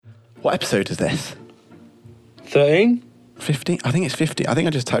What episode is this? 13? 15? I think it's 50. I think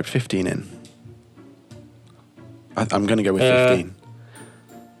I just typed 15 in. I'm going to go with 15.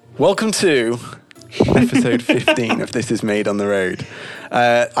 Welcome to episode 15 of This Is Made on the Road.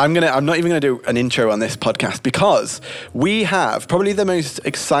 I'm not even going to do an intro on this podcast because we have probably the most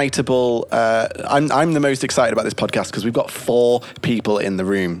excitable. I'm the most excited about this podcast because we've got 4 people in the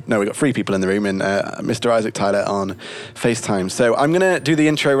room. No, we've got 3 people in the room, and Mr. Isaac Tyler on FaceTime. So I'm going to do the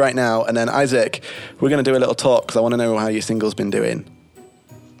intro right now, and then Isaac, we're going to do a little talk because I want to know how your single's been doing.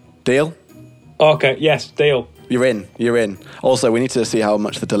 Deal? Okay, yes, deal. You're in. Also, we need to see how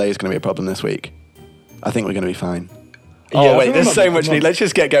much the delay is going to be a problem this week. I think we're going to be fine. Oh, Yeah, wait, there's so much. Let's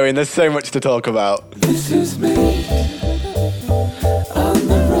just get going. There's so much to talk about. This is made on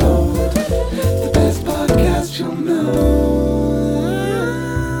the road, the best podcast you'll know.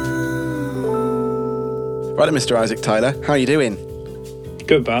 Right, Mr. Isaac Tyler, how are you doing?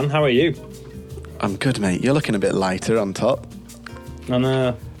 Good, man. How are you? I'm good, mate. You're looking a bit lighter on top. I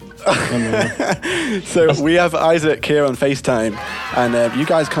know. So we have Isaac here on FaceTime, and you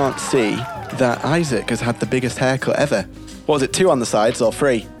guys can't see that Isaac has had the biggest haircut ever. What was it, 2 on the sides or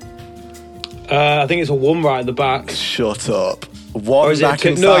 3? I think it's a 1 right at the back. Shut up. Or One is it back two?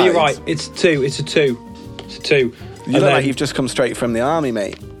 and No, sides. you're right. It's 2. It's a 2. It's a 2. You look like you've just come straight from the army,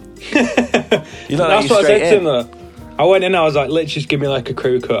 mate. You look like That's you're what I straight said to him, in. though. I went in, I was like, let's just give me like a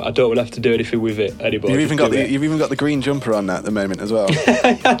crew cut. I don't want to have to do anything with it anymore. You've even got the green jumper on at the moment as well.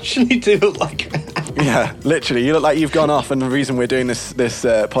 I actually do look like Yeah, literally. You look like you've gone off, and the reason we're doing this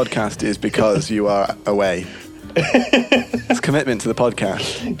podcast is because you are away. It's commitment to the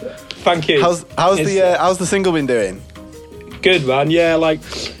podcast. Thank you. How's the single been doing? Good, man. Yeah, like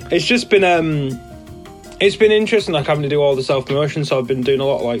it's just been it's been interesting, like having to do all the self promotion. So I've been doing a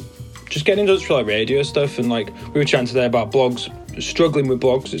lot of, like, just getting in touch with like radio stuff, and like we were chatting today about blogs. Struggling with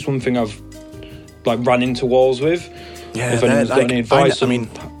blogs, it's one thing I've like ran into walls with. Yeah, if anyone's got any advice,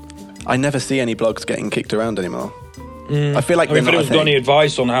 I never see any blogs getting kicked around anymore. I feel like if they're not a anyone's got any thing.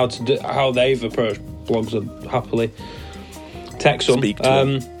 advice on how they've approached blogs, I'd happily text them. Speak to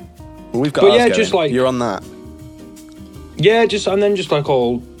them. Well, we've got but ours yeah, going. just like- You're on that. Yeah, just like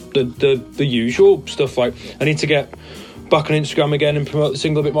all the usual stuff. Like I need to get back on Instagram again and promote the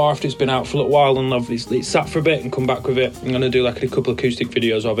single a bit more after it's been out for a little while, and it's sat for a bit and come back with it. I'm going to do like a couple acoustic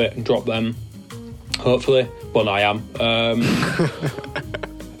videos of it and drop them, hopefully. Well, I am.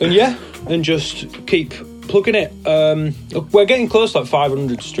 And yeah, and just keep plugging it. We're getting close to like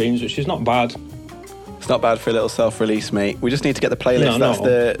 500 streams, which is not bad. It's not bad for a little self-release, mate. We just need to get the playlist.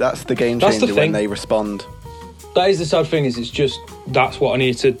 No, that's the game That's the changer when thing. they respond. That is the sad thing, is it's just that's what I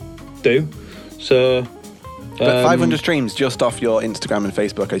need to do. So, But 500 streams just off your Instagram and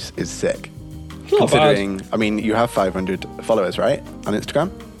Facebook is sick. not Considering, I mean, you have 500 followers, right, on Instagram?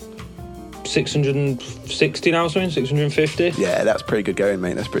 660 now, something 650. Yeah, that's pretty good going,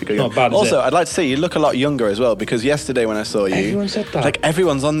 mate. That's pretty good Not going. bad, is Also, it? I'd like to say you look a lot younger as well, because yesterday when I saw you, Everyone said that. like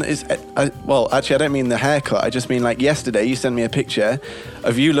everyone's on. Well, actually, I don't mean the haircut. I just mean like yesterday you sent me a picture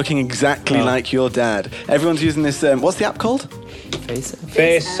of you looking exactly like your dad. Everyone's using this. What's the app called?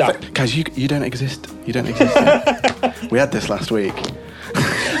 Face app. Guys, you don't exist. You don't exist. Yet. We had this last week.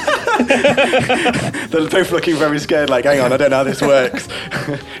 They're both looking very scared, like, hang on, I don't know how this works.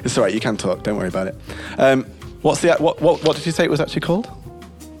 It's all right, you can talk, don't worry about it. What did you say it was actually called?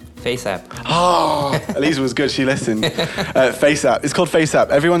 Face app. Oh, Elisa was good, she listened. Face app. It's called Face app.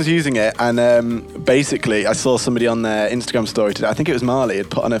 Everyone's using it, and basically I saw somebody on their Instagram story today, I think it was Marley, had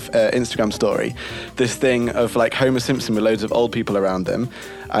put on a Instagram story this thing of like Homer Simpson with loads of old people around them,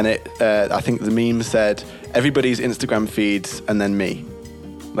 and I think the meme said, everybody's Instagram feeds and then me.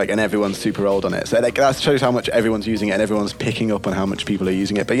 Like, and everyone's super old on it. So like that shows how much everyone's using it, and everyone's picking up on how much people are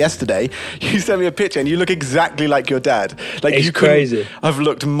using it. But yesterday, you sent me a picture and you look exactly like your dad. Like, It's you couldn't crazy. have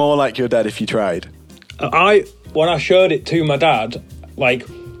looked more like your dad if you tried. When I showed it to my dad, I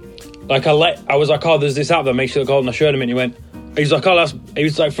was like, oh, there's this app that makes you look old, and I showed him, and he was like, oh, he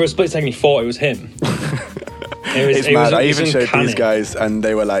was like, for a split second he thought it was him. It's mad. I even showed uncanny. these guys, and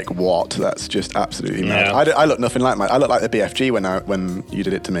they were like, "What? That's just absolutely mad." Yeah. I look nothing like I look like the BFG when you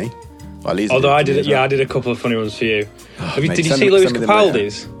did it to me. Well, Lisa Although I did it. it, yeah, I did a couple of funny ones for you. mate, Did you send see me- Lewis send me them later.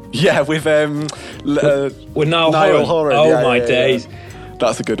 Capaldi's? Yeah, with With Niall Horan. Yeah, Oh my days.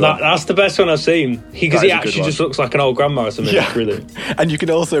 That's a good one. That's the best one I've seen. Because That he is a good actually one. just looks like an old grandma or something. Yeah. It's brilliant. And you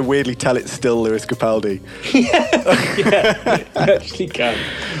can also weirdly tell it's still Lewis Capaldi. Yeah, I actually can.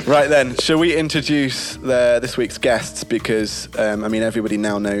 Right then, shall we introduce this week's guests? Because, I mean, everybody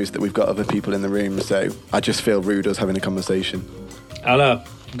now knows that we've got other people in the room, so I just feel rude us having a conversation. I know.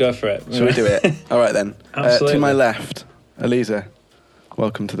 Go for it. Shall we do it? All right then. Absolutely. To my left, Elisa,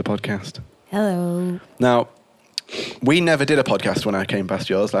 welcome to the podcast. Hello. Now, we never did a podcast when I came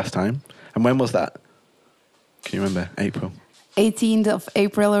past yours last time. And when was that? Can you remember? April. 18th of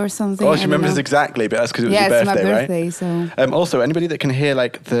April or something. Oh, I she don't remembers know. exactly, but that's because it was Yeah, your it's my birthday, birthday, right? so. Also, anybody that can hear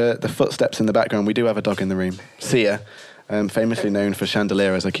like the footsteps in the background, we do have a dog in the room. Sia, famously known for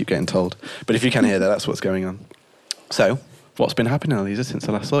chandelier, as I keep getting told. But if you can hear that, that's what's going on. So, what's been happening, Elisa, since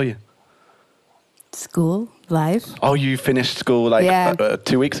I last saw you? School, life. Oh, you finished school like Yeah.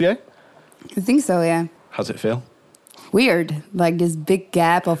 2 weeks ago? I think so, yeah. How's it feel? Weird. Like this big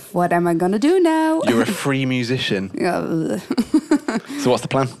gap of what am I gonna do now? You're a free musician. Yeah. So what's the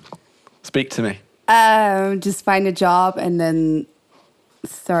plan? Speak to me. Just find a job and then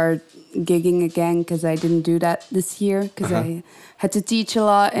start gigging again because I didn't do that this year because I had to teach a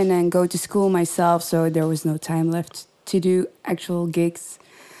lot and then go to school myself, so there was no time left to do actual gigs.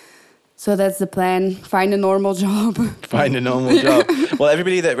 So that's the plan. Find a normal job. Find a normal job. Well,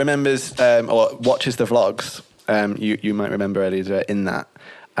 everybody that remembers or watches the vlogs, you might remember Elisa in that.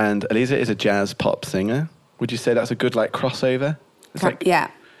 And Elisa is a jazz pop singer. Would you say that's a good like crossover? It's like, Yeah.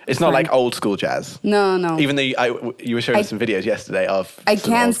 it's not fine. like old school jazz. No, no. Even though you were showing us some videos yesterday of. I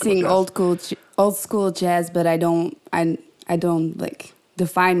some can old school sing jazz. old school jazz, but I don't like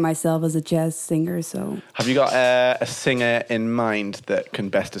define myself as a jazz singer. So Have you got a singer in mind that can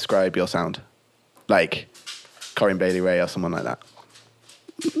best describe your sound, like Corinne Bailey Rae or someone like that?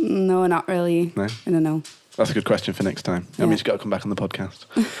 no, not really. No? I don't know. That's a good question for next time. That Yeah. means you've got to come back on the podcast.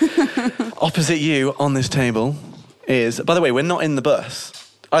 Opposite you on this table is, by the way, we're not in the bus.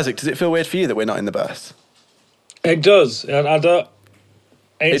 Isaac, does it feel weird for you that we're not in the bus? It does. I don't.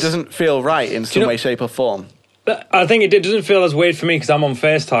 It doesn't feel right in some know- way, shape or form. I think it doesn't feel as weird for me because I'm on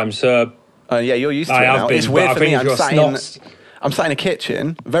FaceTime. So Yeah, you're used to I it have now. been, It's but weird I for think me. if you're I'm sat in a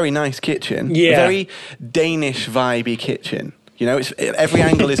kitchen, very nice kitchen, Yeah. very Danish vibey kitchen. You know, every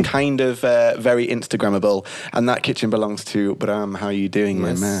angle is kind of very Instagrammable, and that kitchen belongs to Bram. How are you doing,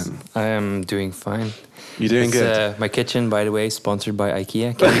 my man? I am doing fine. You're doing It's, good. my kitchen, by the way, sponsored by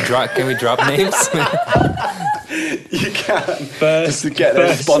IKEA. Can we drop names? You can. First- Just to get those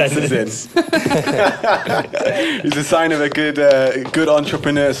first sponsors sentence. in. It's a sign of a good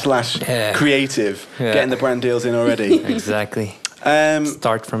entrepreneur / Yeah. creative. Yeah. Getting the brand deals in already. Exactly. Um,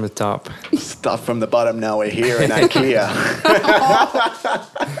 Start from the top. Stuff from the bottom. Now we're here in IKEA.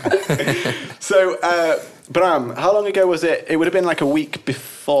 So, Bram, how long ago was it? It would have been like a week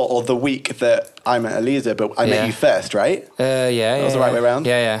before, or the week that I met Elisa, but I met Yeah. you first, right? Yeah, That was the right way around?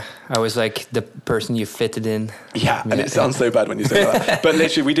 Yeah. I was like the person you fitted in. Yeah, and it sounds so bad when you say that. But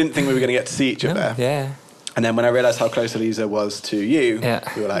literally, we didn't think we were going to get to see each other. Yeah. And then when I realised how close Elisa was to you, Yeah.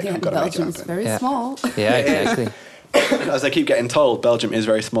 we were like, Yeah, I've got to make it Belgium's happen. very Yeah. small. Yeah, exactly. As I keep getting told, Belgium is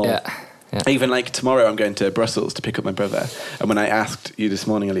very small. Yeah. Even like tomorrow, I'm going to Brussels to pick up my brother. And when I asked you this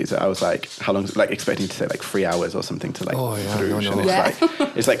morning, Elisa, I was like, how long? Like expecting to say like 3 hours or something to like Oh, yeah, Bruges. no. And it's Yeah.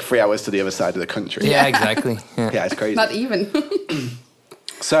 like it's like 3 hours to the other side of the country. Yeah, exactly. Yeah, it's crazy. Not even.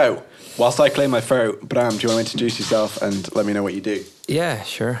 So, whilst I clear my throat, Bram, do you want to introduce yourself and let me know what you do? Yeah,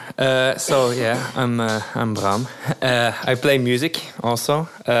 sure. I'm Bram. I play music also.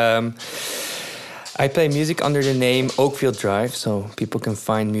 I play music under the name Oakfield Drive, so people can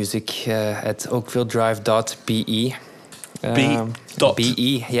find music at oakfielddrive.be.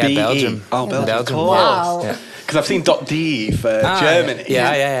 .be. Yeah, Belgium. Oh, Belgium. Belgium. Cool. Wow. Yeah. Because I've seen .de for Germany.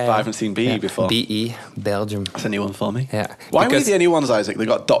 Yeah. But I haven't seen BE before. BE, Belgium. That's a new one for me. Yeah. Why are we Because- the only ones, Isaac, that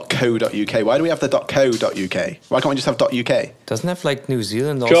got .co.uk? Why do we have the .co.uk? Why can't we just have .uk? Doesn't have like New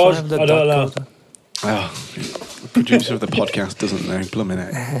Zealand also George, have the I don't know. .co? Oh, the producer of the podcast doesn't know. Blooming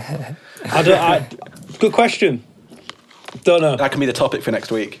it. Good question. Don't know. That can be the topic for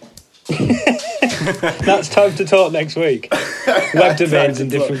next week. That's time to talk next week. Web domains in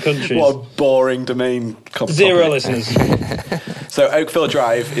different countries. What a boring domain. Zero topic. listeners. So Oakfield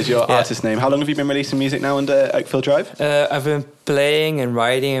Drive is your Yeah. artist name. How long have you been releasing music now under Oakfield Drive? I've been playing and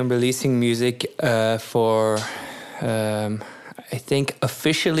writing and releasing music for, I think,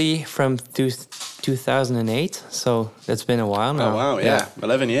 officially from 2008. So that's been a while now. Oh, wow, yeah.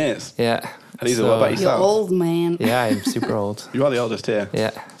 11 years. Yeah. Elisa, what about You're yourself? old, man. Yeah, I'm super old. You are the oldest here.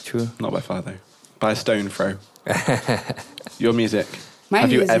 Yeah, true. Not by far, though. By a stone throw. Your music. My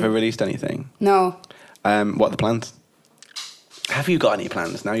have you music. ever released anything? No. What are the plans? Have you got any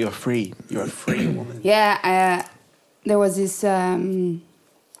plans? Now you're free. You're a free woman. Yeah, there was this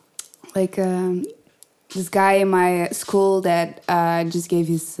this guy in my school that just gave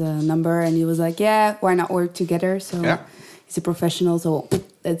his number, and he was like, "Yeah, why not work together?" So Yeah. he's a professional, so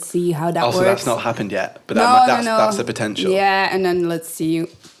let's see how that Also, works. that's not happened yet, but No, no. that's the potential. Yeah, and then let's see.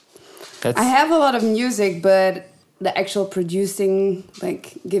 That's I have a lot of music, but the actual producing,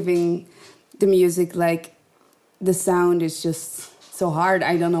 like giving the music, like the sound is just so hard.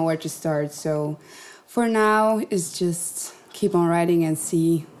 I don't know where to start. So for now, it's just keep on writing and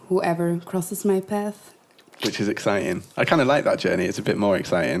see whoever crosses my path. Which is exciting. I kind of like that journey. It's a bit more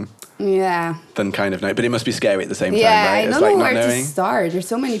exciting Yeah. than kind of know, but it must be scary at the same time, Yeah, right? I It's don't like know not where knowing. to start. There's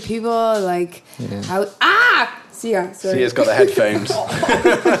so many people, like, Yeah. Sia, sorry. Sia's got the headphones.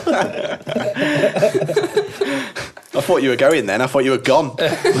 I thought you were going then. I thought you were gone.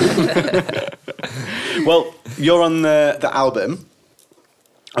 Well, you're on the album.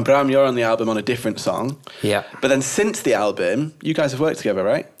 And Bram, you're on the album on a different song. Yeah. But then since the album, you guys have worked together,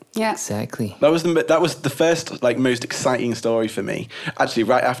 right? Yeah. Exactly. That was the first, like, most exciting story for me. Actually,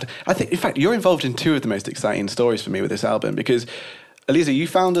 right after, I think, in fact, you're involved in two of the most exciting stories for me with this album, because Eliza, you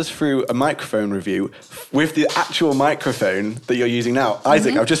found us through a microphone review with the actual microphone that you're using now.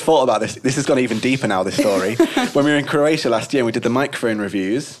 Isaac, I've just thought about this. This has gone even deeper now, this story. When we were in Croatia last year and we did the microphone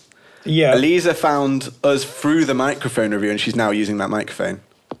reviews, Yeah. Eliza found us through the microphone review and she's now using that microphone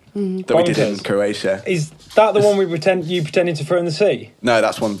that we did in Bonkers. Croatia. Is that the one you pretending to throw in the sea? No,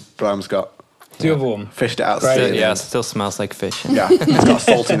 that's one Bram's got. The other one. Fished it out. Right. still, Still, yeah, still smells like fish. Yeah, it's got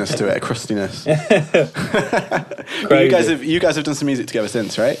a saltiness to it, a crustiness. But you guys have done some music together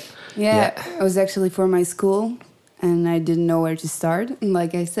since, right? Yeah. Yeah. It was actually for my school, and I didn't know where to start,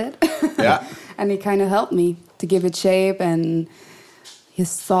 like I said. Yeah. And he kind of helped me to give it shape and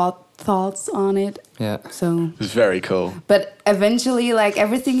his thoughts on it. Yeah. So, It was very cool. but eventually, like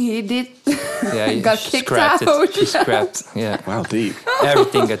everything he did Yeah, you got just kicked scrapped out. it. You scrapped. Yeah. Wow, deep.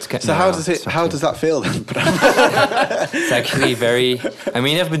 Everything gets cut. So how does that feel then? It's actually very. I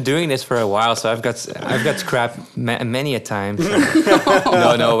mean, I've been doing this for a while, so I've got scrapped many a time. So.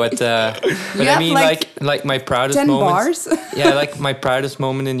 no, but You I have, mean, like my proudest 10 moment. bars. Yeah, like my proudest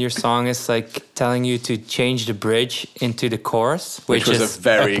moment in your song is like telling you to change the bridge into the chorus, Which was is a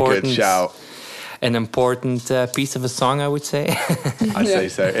very good important- shout. An important piece of a song, I would say. I'd say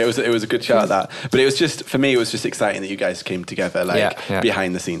so. It was a good shout, that. But it was just, for me, it was just exciting that you guys came together, like, Yeah.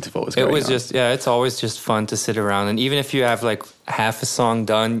 behind the scenes of what was It going was on. just, it's always just fun to sit around. And even if you have like half a song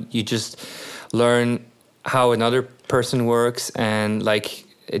done, you just learn how another person works, and like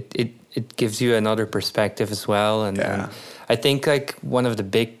it gives you another perspective as well. And, Yeah. and I think like one of the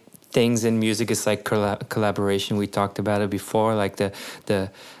big things in music is like collaboration. We talked about it before, like the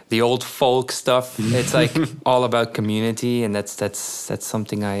old folk stuff. It's like all about community, and that's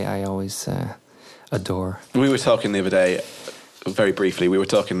something I always adore. We were talking the other day, very briefly,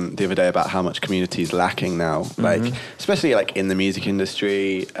 about how much community is lacking now, like, especially like in the music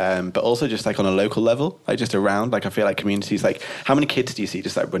industry, but also just like on a local level, like just around. Like, I feel like communities, like, how many kids do you see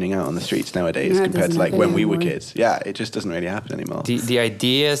just like running out on the streets nowadays Yeah, it compared to doesn't like when happen we were anymore. kids? Yeah, it just doesn't really happen anymore. The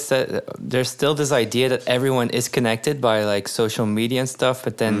idea is that there's still this idea that everyone is connected by like social media and stuff,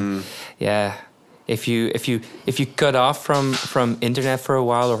 but then if you cut off from internet for a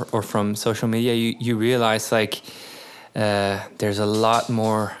while or from social media, you realize like there's a lot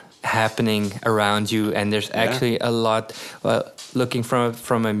more happening around you, and there's actually a lot. Well, looking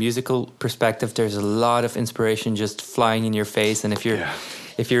from a musical perspective, there's a lot of inspiration just flying in your face. And if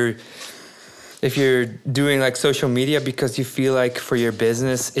you're doing like social media because you feel like for your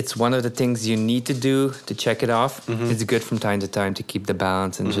business it's one of the things you need to do to check it off, it's good from time to time to keep the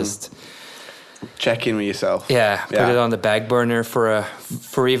balance and just Check in with yourself. put it on the back burner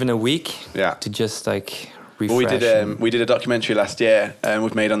for even a week. Yeah. To just like refresh. Well, we did a documentary last year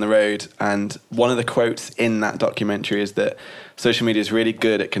with Made on the Road, and one of the quotes in that documentary is that social media is really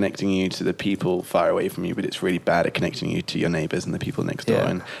good at connecting you to the people far away from you, but it's really bad at connecting you to your neighbours and the people next door. Yeah.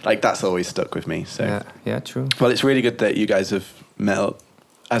 And like, that's always stuck with me. So Yeah, true. well, it's really good that you guys have met up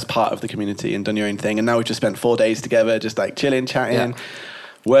as part of the community and done your own thing, and now we've just spent 4 days together, just like chilling, chatting,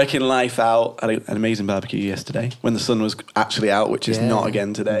 working life out. I had an amazing barbecue yesterday when the sun was actually out, which is Yeah, not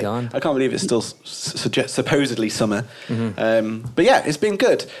again today. gone. I can't believe it's still supposedly summer. But yeah, it's been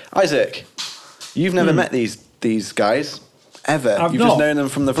good. Isaac, you've never met these guys ever. I've You've just not. known them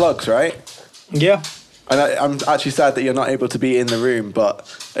from the vlogs, right? Yeah. And I'm actually sad that you're not able to be in the room, but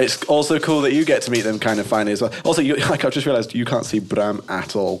it's also cool that you get to meet them kind of finally as well. Also, like, I've just realised you can't see Bram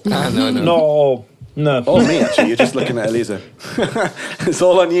at all. No. No. Or me, actually. You're just looking at Eliza. It's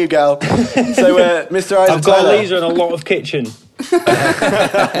all on you, gal. So, Mr. Isaac I've got a Tyler. laser and a lot of kitchen.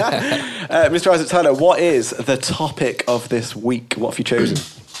 Mr. Isaac Tyler, what is the topic of this week? What have you chosen?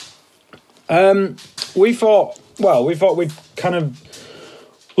 We thought we'd kind of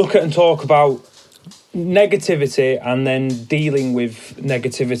look at and talk about negativity and then dealing with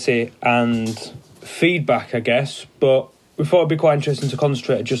negativity and feedback, I guess. But we thought it'd be quite interesting to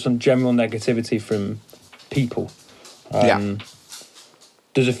concentrate just on general negativity from people.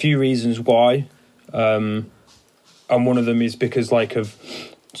 There's a few reasons why, and one of them is because like of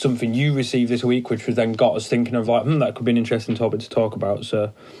something you received this week, which was then got us thinking of like, that could be an interesting topic to talk about.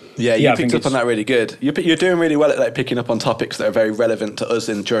 So you picked up on that really good. You're doing really well at like picking up on topics that are very relevant to us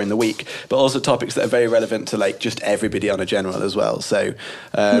during the week, but also topics that are very relevant to like just everybody on a general as well. So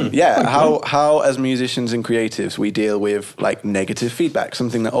how as musicians and creatives we deal with like negative feedback,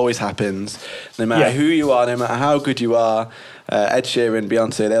 something that always happens, no matter who you are, no matter how good you are. Ed Sheeran,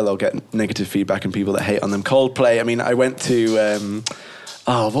 Beyonce, they'll all get negative feedback and people that hate on them. Coldplay, I mean, I went to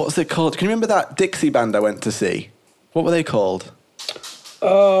what was it called? Can you remember that Dixie band I went to see? What were they called?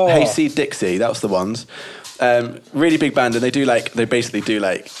 Oh, Hayseed Dixie, that was the ones. Really big band, and they basically do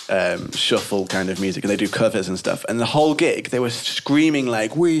shuffle kind of music, and they do covers and stuff. And the whole gig, they were screaming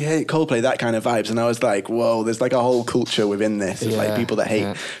like, "We hate Coldplay," that kind of vibes. And I was like, "Whoa, there's like a whole culture within this of like people that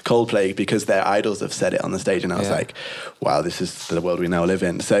hate Coldplay because their idols have said it on the stage." And I was like, "Wow, this is the world we now live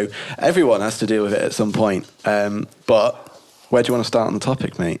in." So everyone has to deal with it at some point. But where do you want to start on the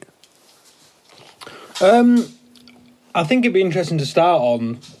topic, mate? I think it'd be interesting to start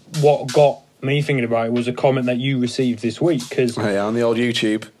on what got me thinking about it was a comment that you received this week. Cause, on the old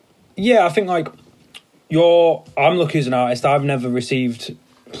YouTube. Yeah, I think like I'm lucky as an artist. I've never received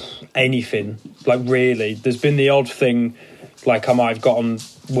anything, like really. There's been the odd thing, like I might have got on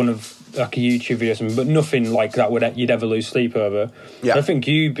one of like a YouTube video or something, but nothing like that you'd ever lose sleep over. Yeah. I think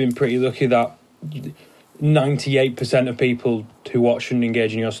you've been pretty lucky that 98% of people who watch and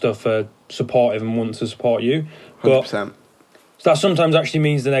engage in your stuff are supportive and want to support you. 100%. That sometimes actually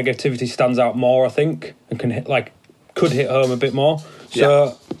means the negativity stands out more, I think, and could hit home a bit more.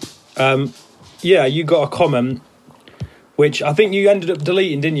 So, you got a comment, which I think you ended up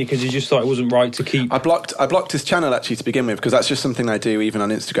deleting, didn't you? Because you just thought it wasn't right to keep. I blocked his channel actually to begin with, because that's just something I do even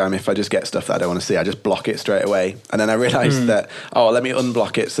on Instagram. If I just get stuff that I don't want to see, I just block it straight away. And then I realised that, let me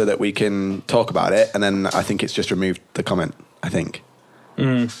unblock it so that we can talk about it. And then I think it's just removed the comment, I think.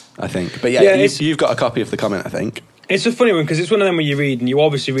 But you've got a copy of the comment, I think. It's a funny one because it's one of them where you read and you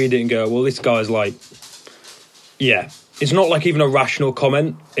obviously read it and go, well, this guy's like, it's not like even a rational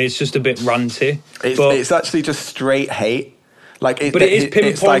comment. It's just a bit ranty. It's actually just straight hate. But it is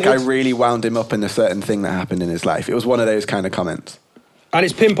pinpointed. It's like I really wound him up in a certain thing that happened in his life. It was one of those kind of comments. And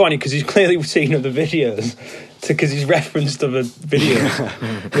it's pinpointed because he's clearly seen other videos, because he's referenced other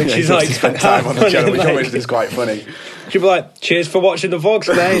videos, which is like spent time on the channel, which is quite funny. She'd be like, "Cheers for watching the vlogs,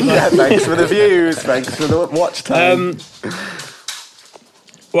 mate." Thanks for the views, thanks for the watch time.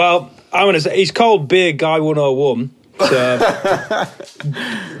 Well, I'm gonna say he's called Beer Guy 101. So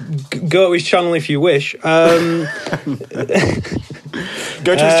go to his channel if you wish. Go to his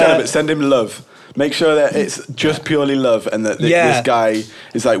channel, but send him love. Make sure that it's just purely love, and that this guy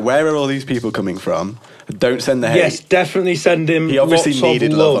is like, where are all these people coming from? Don't send the hate. Yes, definitely send him. He obviously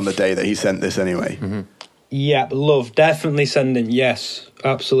needed love on the day that he sent this anyway. Mm-hmm. Yeah, love. Definitely send him. Yes,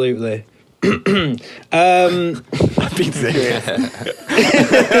 absolutely. I've been serious.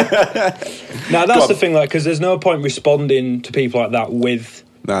 Now that's the thing, like, because there's no point responding to people like that with.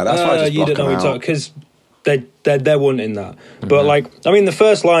 No, that's why I just block you don't know them out. Because they're wanting that. Mm-hmm. But like, I mean, the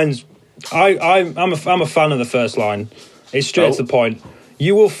first lines. I'm a fan of the first line. It's straight to the point.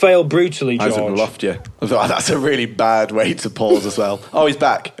 You will fail brutally, George. Isaac lost you. I thought, that's a really bad way to pause as well. Oh, he's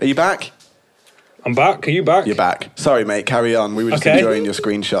back. Are you back? I'm back. Are you back? You're back. Sorry, mate. Carry on. We were just enjoying your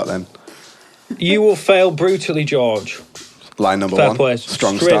screenshot then. You will fail brutally, George. Line number Fair one. Play.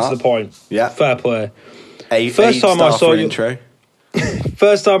 Strong straight start. To the point. Yeah. Fair play. First time I saw your intro.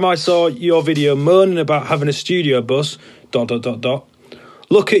 First time I saw your video moaning about having a studio bus. ...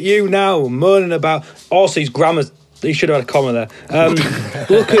 Look at you now, moaning about... Also, his grammar... He should have had a comma there.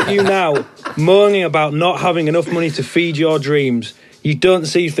 Look at you now, moaning about not having enough money to feed your dreams. You don't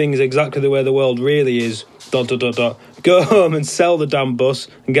see things exactly the way the world really is. ... Go home and sell the damn bus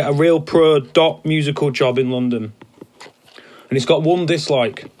and get a real pro musical job in London. And it's got one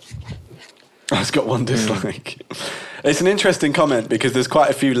dislike. It's got one dislike. It's an interesting comment because there's quite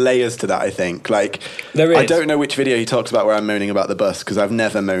a few layers to that, I think. Like, there is. I don't know which video he talks about where I'm moaning about the bus, because I've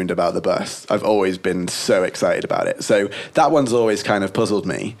never moaned about the bus. I've always been so excited about it. So that one's always kind of puzzled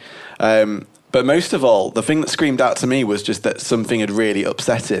me. But most of all, the thing that screamed out to me was just that something had really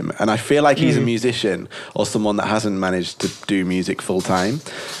upset him. And I feel like he's a musician or someone that hasn't managed to do music full time.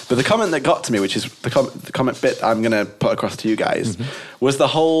 But the comment that got to me, which is the comment bit I'm going to put across to you guys, was the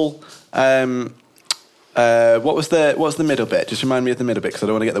whole... what was the middle bit? Just remind me of the middle bit, because I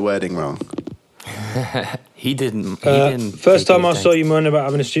don't want to get the wording wrong. He didn't. He didn't. First take time I his saw time. you moaning about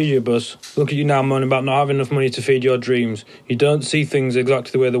having a studio bus. Look at you now moaning about not having enough money to feed your dreams. You don't see things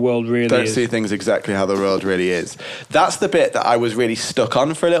exactly the way the world really Don't is. see things exactly how the world really is. That's the bit that I was really stuck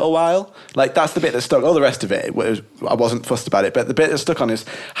on for a little while. Like, that's the bit that stuck. All the rest of it, I wasn't fussed about it. But the bit that stuck on is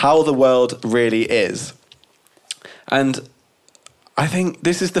how the world really is. And I think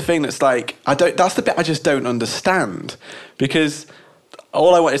this is the thing that's like, that's the bit I just don't understand. Because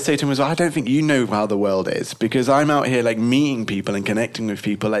all I wanted to say to him was, I don't think you know how the world is, because I'm out here like meeting people and connecting with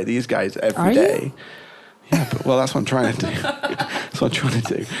people like these guys every day. Yeah, but well, that's what I'm trying to do. That's what I'm trying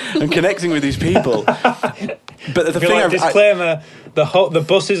to do. I'm connecting with these people. But the thing, like, disclaimer: the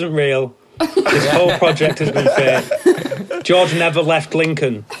bus isn't real. This whole project has been fake. George never left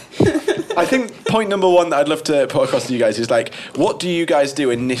Lincoln. I think point number one that I'd love to put across to you guys is like, what do you guys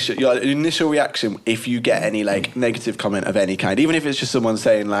do your initial reaction if you get any like negative comment of any kind, even if it's just someone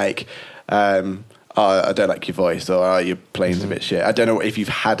saying like, oh, I don't like your voice, or oh, your playing's a bit shit. I don't know if you've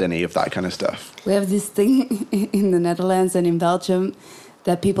had any of that kind of stuff. We have this thing in the Netherlands and in Belgium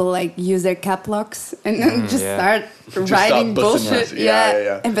that people like use their cap locks and then just start writing bullshit.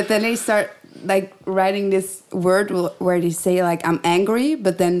 Yeah. And but then they start like writing this word where they say like I'm angry,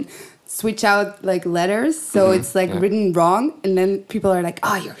 but then switch out like letters, so it's like written wrong, and then people are like,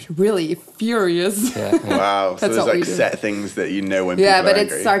 "Oh, you're really furious." Yeah. Wow. So That's there's what we like do. set things that you know when people Yeah, are but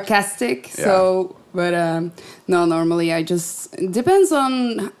angry. it's sarcastic. So, but no, normally I just it depends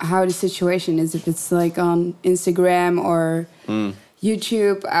on how the situation is. If it's like on Instagram or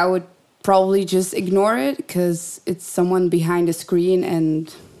YouTube, I would probably just ignore it because it's someone behind the screen,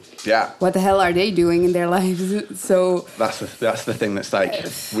 and Yeah. what the hell are they doing in their lives? So That's the thing that's like,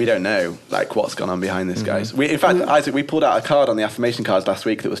 we don't know like what's gone on behind this, guys. In fact, Isaac, we pulled out a card on the affirmation cards last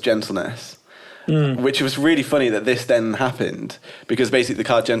week that was gentleness, which was really funny that this then happened, because basically the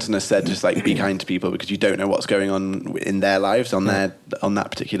card gentleness said just like be kind to people because you don't know what's going on in their lives on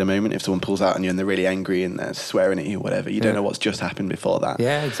that particular moment. If someone pulls out on you and they're really angry and they're swearing at you or whatever, you don't know what's just happened before that.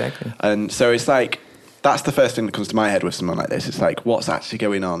 Yeah, exactly. And so it's like, that's the first thing that comes to my head with someone like this. It's like, what's actually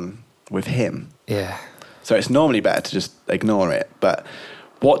going on with him? Yeah. So it's normally better to just ignore it. But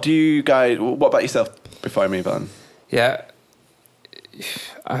what about yourself before I move on? Yeah.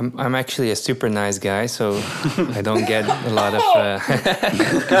 I'm actually a super nice guy, so I don't get a lot of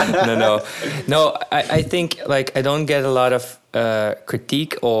no. I think like I don't get a lot of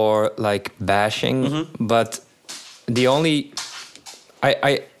critique or like bashing, but the only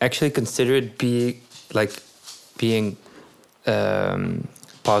I actually consider it being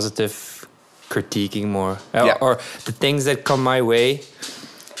positive critiquing more, or the things that come my way.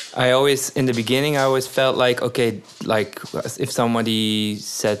 In the beginning, I always felt like, okay, like if somebody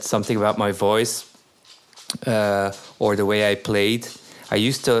said something about my voice or the way I played, I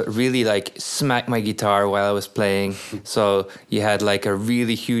used to really like smack my guitar while I was playing. So you had like a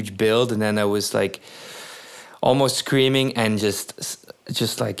really huge build, and then I was like almost screaming and just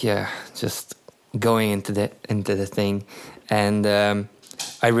going into the thing. And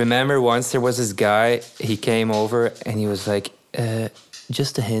I remember once there was this guy, he came over and he was like,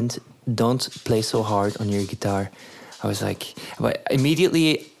 just a hint, don't play so hard on your guitar. I was like, but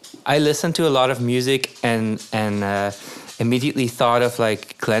immediately I listened to a lot of music and immediately thought of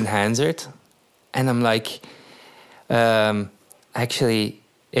like Glenn Hansard. And I'm like, actually,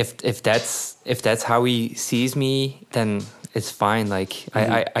 if that's how he sees me, then it's fine. Like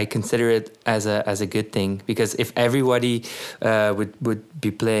I consider it as a good thing, because if everybody would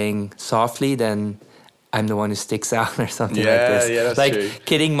be playing softly, then I'm the one who sticks out or something like this. Yeah, that's like true.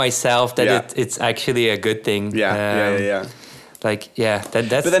 kidding myself that it's actually a good thing. Yeah. Like that's.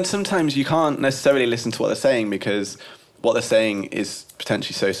 But then sometimes you can't necessarily listen to what they're saying, because what they're saying is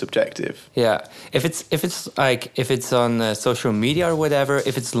potentially so subjective. Yeah, if it's on social media or whatever,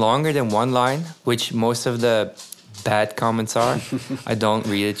 if it's longer than one line, which most of the bad comments are, I don't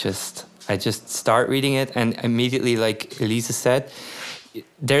read it. I just start reading it, and immediately, like Elisa said,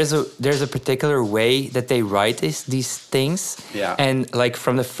 there's a particular way that they write these things. Yeah. And like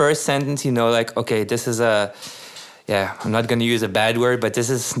from the first sentence, you know, like, okay, this is I'm not going to use a bad word, but this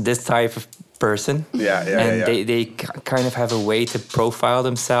is this type of person. And they kind of have a way to profile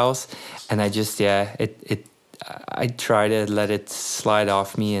themselves, and I just I try to let it slide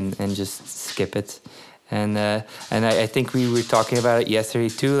off me and just skip it. And I think we were talking about it yesterday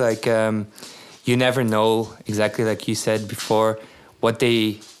too. Like you never know exactly, like you said before, what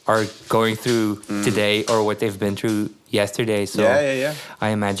they are going through today or what they've been through yesterday. So I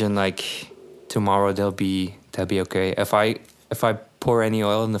imagine like tomorrow they'll be okay. If I pour any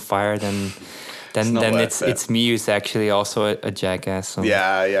oil in the fire, then then not then worth it. it's me who's actually also a jackass. So.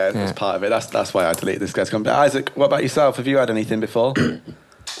 Yeah, that's part of it. That's why I deleted this guy's comment. But Isaac, what about yourself? Have you had anything before?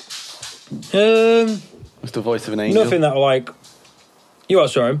 Mr. Voice of an Angel. Nothing that like. You what?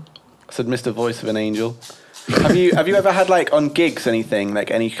 Sorry. I said Mr. Voice of an Angel. Have you ever had like on gigs anything like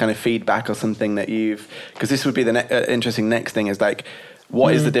any kind of feedback or something that you've? Because this would be the interesting next thing is like,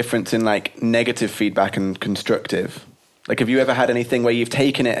 what is the difference in like negative feedback and constructive? Like, have you ever had anything where you've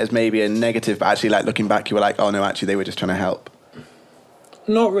taken it as maybe a negative, but actually like looking back, you were like, oh no, actually they were just trying to help?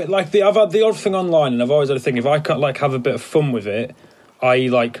 Not really. Like I've had the odd thing online, and I've always had a thing. If I can't like have a bit of fun with it, I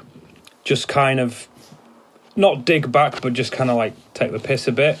like just kind of not dig back, but just kind of like take the piss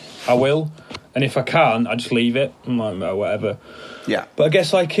a bit. I will, and if I can't, I just leave it. I'm like, oh, whatever. Yeah. But I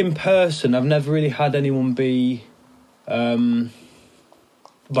guess like in person, I've never really had anyone be,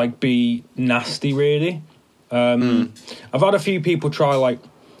 be nasty really. I've had a few people try like,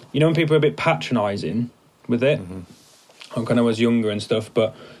 when people are a bit patronising with it. Like when I was younger and stuff,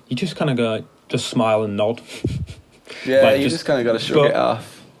 but you just kind of go, just smile and nod. Yeah, like you just kind of got to shrug it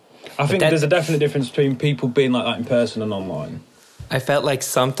off. I think there's a definite difference between people being like that in person and online. I felt like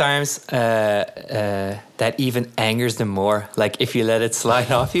sometimes that even angers them more. Like if you let it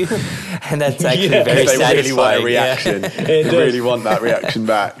slide off you, and that's actually very they satisfying. really want a reaction. They really want that reaction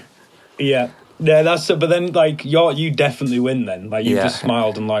back. Yeah, that's. But then, like, you definitely win. Then, like, you just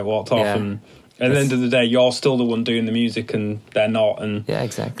smiled and like walked off, and at the end of the day, you're still the one doing the music, and they're not. And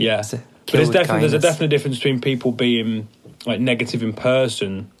exactly. Yeah, but there's a definite difference between people being like negative in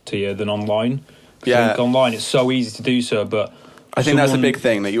person to you than online. I think online it's so easy to do so, but I think that's a big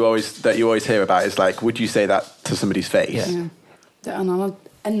thing that you always hear about is like, would you say that to somebody's face? Yeah. The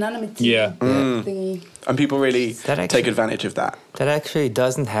anonymity thingy. And people really actually take advantage of that. That actually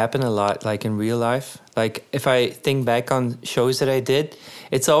doesn't happen a lot, like in real life. Like if I think back on shows that I did,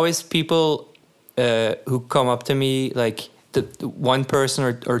 it's always people who come up to me, like the one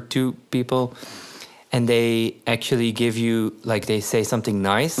person or two people, and they actually give you, like they say something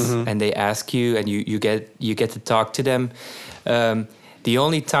nice, and they ask you, and you get to talk to them. The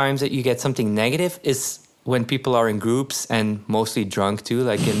only times that you get something negative is when people are in groups and mostly drunk too,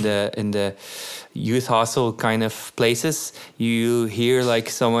 like in the youth hostel kind of places. You hear like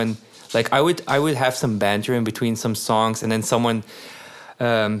someone, like I would have some banter in between some songs, and then someone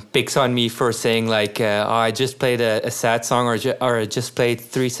picks on me for saying like, I just played a sad song, or I just played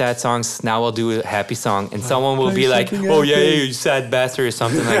 3 sad songs. Now I'll do a happy song, and someone will be like, "Oh yeah, you sad bastard," or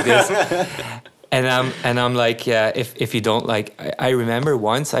something like this. And I'm like, yeah, if you don't like, I remember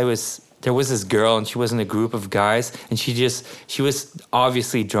once there was this girl, and she was in a group of guys, and she was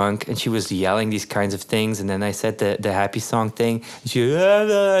obviously drunk, and she was yelling these kinds of things. And then I said the happy song thing, and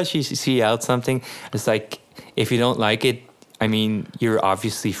she yelled something. It's like, if you don't like it, I mean, you're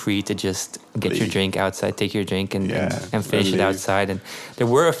obviously free to just get your drink outside, take your drink, and finish it outside. And there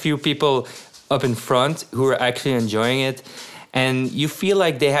were a few people up in front who were actually enjoying it, and you feel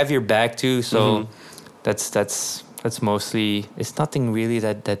like they have your back too. So that's mostly. It's nothing really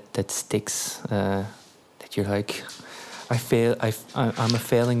that sticks. That you're like, I'm a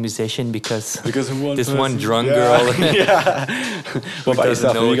failing musician because of one this person. one drunk girl. What about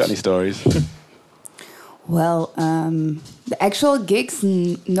yourself? Have you got any stories? Well, the actual gigs,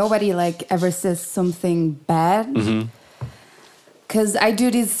 nobody like ever says something bad. Because I do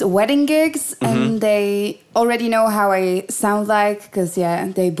these wedding gigs, and they already know how I sound like. Because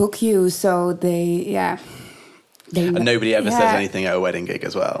they book you, so And nobody ever says anything at a wedding gig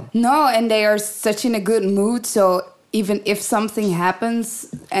as well. No, and they are such in a good mood. So even if something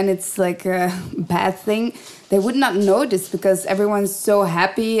happens and it's like a bad thing, they would not notice because everyone's so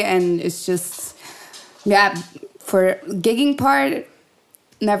happy, and it's just for gigging part,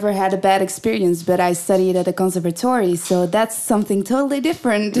 never had a bad experience, but I studied at a conservatory, so that's something totally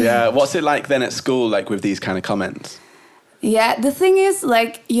different. Yeah, what's it like then at school, like with these kind of comments? Yeah, the thing is,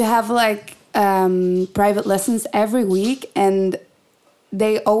 like, you have like private lessons every week, and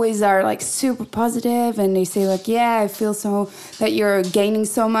they always are like super positive, and they say like, I feel so that you're gaining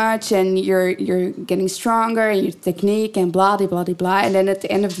so much, and you're getting stronger, and your technique, and blah blah blah blah. And then at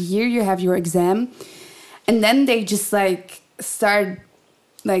the end of the year, you have your exam, and then they just like start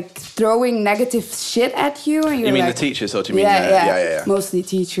like throwing negative shit at you, and you mean like, the teachers, or do you mean yeah, mostly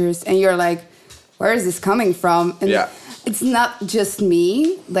teachers, and you're like, where is this coming from? And it's not just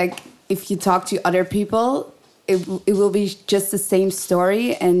me. Like, if you talk to other people, it will be just the same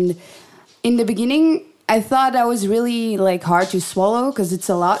story. And in the beginning, I thought that was really like hard to swallow because it's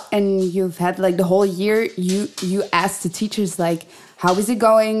a lot, and you've had like the whole year. You ask the teachers like, how is it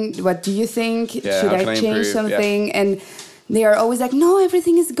going? What do you think? Should I change something? And they are always like, no,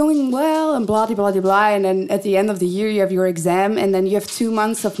 everything is going well and blah, blah, blah, blah. And then at the end of the year, you have your exam and then you have 2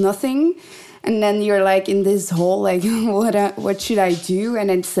 months of nothing. And then you're like in this whole, like, what should I do?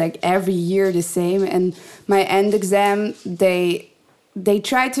 And it's like every year the same. And my end exam, they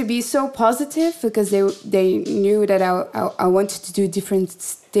tried to be so positive because they knew that I wanted to do different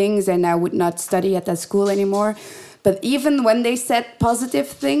things and I would not study at that school anymore. But even when they said positive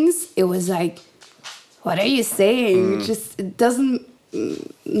things, it was like, what are you saying? It doesn't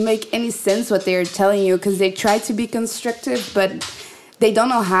make any sense what they're telling you because they try to be constructive, but they don't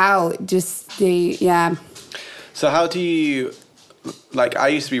know how. So how do you, like, I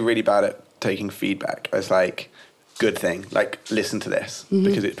used to be really bad at taking feedback as like, good thing, like listen to this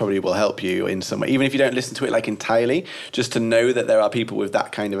because it probably will help you in some way, even if you don't listen to it like entirely, just to know that there are people with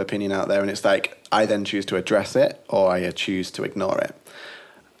that kind of opinion out there. And it's like, I then choose to address it or I choose to ignore it.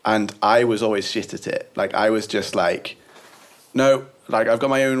 And I was always shit at it. Like I was just like, no, like I've got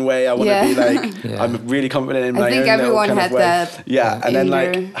my own way. I want to be like, I'm really confident in my own. I think everyone had that. Yeah. And then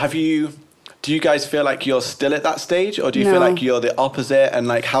like, do you guys feel like you're still at that stage or do you feel like you're the opposite? And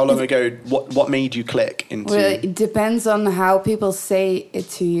like how long ago, what made you click into? Well, it depends on how people say it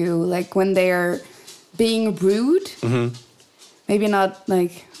to you. Like when they're being rude, maybe not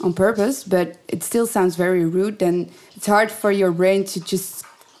like on purpose, but it still sounds very rude. Then it's hard for your brain to just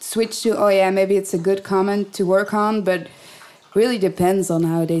switch to, oh yeah, maybe it's a good comment to work on, but really depends on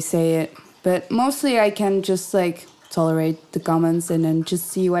how they say it. But mostly I can just like tolerate the comments and then just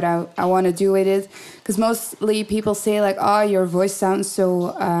see what I want to do with it. Because mostly people say like, oh, your voice sounds so...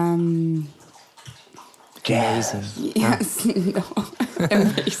 amazing. Yes, no.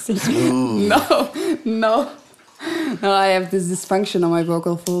 Amazing. No, I have this dysfunction on my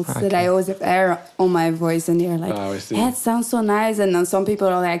vocal folds that I always have air on my voice and they're like, it sounds so nice. And then some people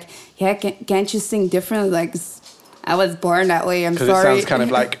are like, yeah, can't you sing different? Like, I was born that way, I'm sorry. Because it sounds kind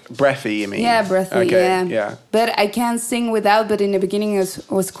of like breathy, you mean? Yeah, breathy, okay, yeah. But I can sing without, but in the beginning it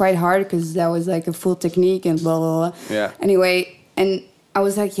was quite hard because that was like a full technique and blah, blah, blah. Yeah. Anyway, and I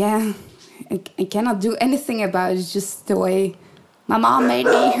was like, I cannot do anything about it. It's just the way my mom made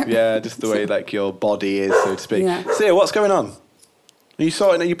me. Yeah, just the way like your body is, so to speak. Yeah. So yeah, what's going on? Are you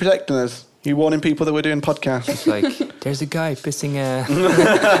sorting? Are you protecting us? Are you warning people that we're doing podcasts? It's like, there's a guy pissing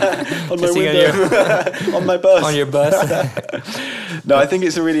on my window, on my bus. On your bus. No, I think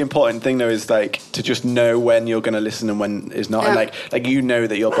it's a really important thing though, is like to just know when you're going to listen and when is not. And like you know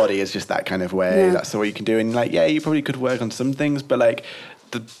that your body is just that kind of way. That's the way you can do. And like, yeah, you probably could work on some things, but like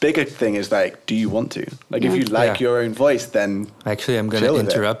the bigger thing is like, do you want to? Like if you like your own voice, then actually I'm going to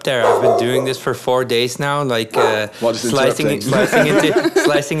interrupt there. I've been doing this for 4 days now, like slicing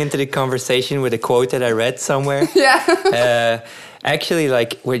into the conversation with a quote that I read somewhere. Actually,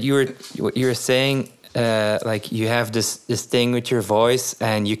 like what you were saying, like you have this thing with your voice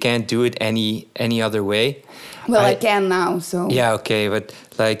and you can't do it any other way. Well, I can now, so yeah, okay, but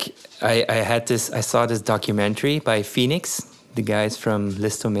like I saw this documentary by Phoenix, the guys from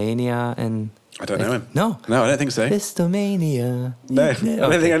Listomania, and I don't know him. No, I don't think so. Listomania. No, I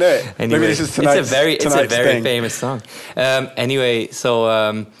don't think I know it. Anyway, maybe this is tonight's it's a very thing. famous song. Anyway, so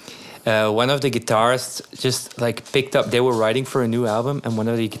one of the guitarists just like picked up. They were writing for a new album, and one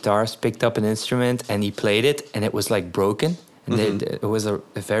of the guitarists picked up an instrument and he played it, and it was like broken, and it was a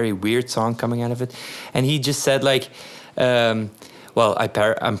very weird song coming out of it, and he just said like. Well,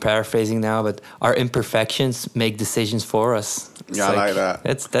 I'm paraphrasing now, but our imperfections make decisions for us. Yeah, I like that.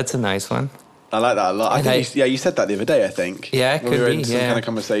 That's a nice one. I like that a lot. I think you said that the other day, I think. Yeah, it could we were be. in some kind of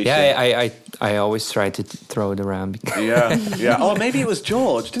conversation. Yeah, I always try to throw it around. Yeah. Oh, maybe it was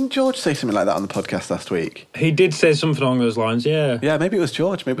George. Didn't George say something like that on the podcast last week? He did say something along those lines, yeah. Yeah, maybe it was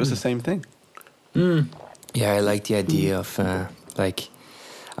George. Maybe it was the same thing. Yeah, I like the idea of like...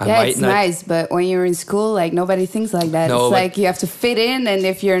 it's nice, but when you're in school, like nobody thinks like that. It's like you have to fit in, and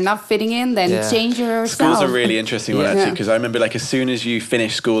if you're not fitting in, then change yourself. School's a really interesting one actually, because I remember like as soon as you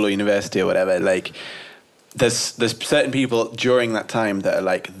finish school or university or whatever, like there's certain people during that time that are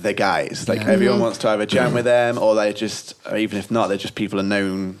like the guys. Like everyone wants to have a jam with them, or they just, or even if not, they're just people are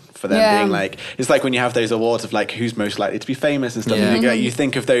known for them being like, it's like when you have those awards of like who's most likely to be famous and stuff. You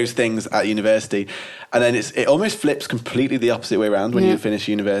think of those things at university, and then it almost flips completely the opposite way around when you finish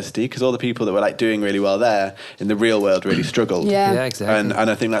university, because all the people that were like doing really well there in the real world really struggled. Yeah, exactly. And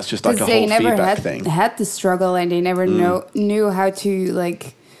I think that's just like a whole feedback thing. They never had the struggle, and they never knew how to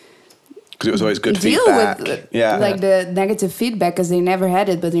like. Because it was always good deal feedback. With like the negative feedback, because they never had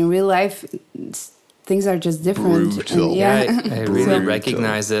it. But in real life, things are just different. Brutal. And, I really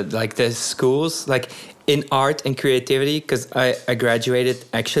recognize it. Like the schools, like in art and creativity, because I graduated.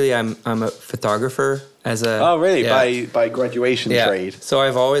 Actually, I'm a photographer as a. Oh, really? Yeah. By graduation trade? So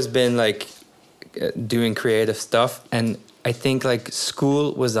I've always been like doing creative stuff, and I think like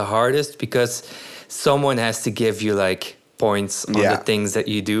school was the hardest because someone has to give you like points on the things that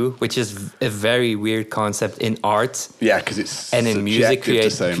you do, which is a very weird concept in art. Yeah, because it's and in music,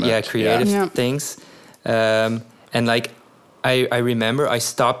 creative things. And like I remember I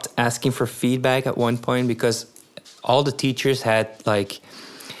stopped asking for feedback at one point because all the teachers had like.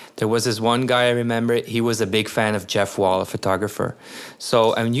 There was this one guy I remember. He was a big fan of Jeff Wall, a photographer.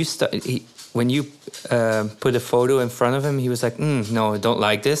 So when you put a photo in front of him, he was like, "No, I don't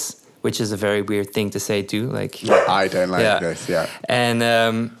like this," which is a very weird thing to say too. Like, I don't like this. Yeah.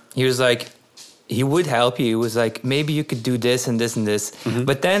 And he was like, he would help you. He was like, maybe you could do this and this and this. Mm-hmm.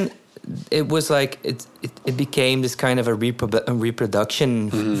 But then it was like it became this kind of a reproduction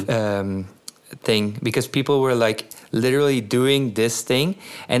thing because people were like literally doing this thing,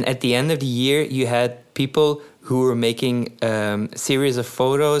 and at the end of the year you had people who were making a series of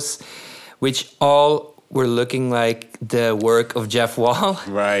photos which all were looking like the work of Jeff Wall,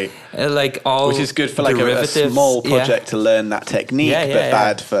 right? Like all, which is good for like a small project to learn that technique, but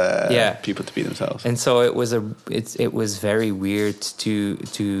bad for people to be themselves. And so it was very weird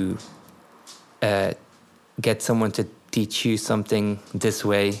to get someone to teach you something this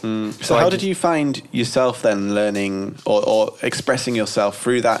way. So how did you find yourself then learning or expressing yourself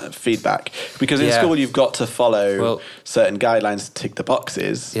through that feedback? Because in school you've got to follow certain guidelines to tick the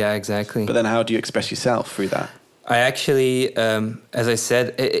boxes. Yeah, exactly. But then how do you express yourself through that? I actually, as I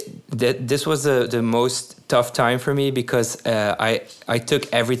said, this was the most tough time for me because I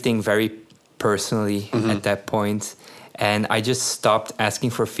took everything very personally at that point. And I just stopped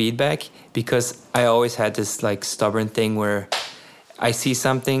asking for feedback because I always had this like stubborn thing where I see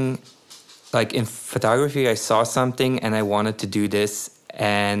something, like in photography, I saw something and I wanted to do this.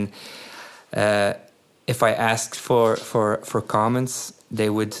 And if I asked for comments, they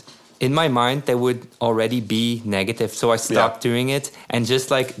would, in my mind, they would already be negative. So I stopped doing it. And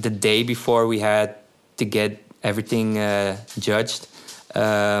just like the day before we had to get everything judged,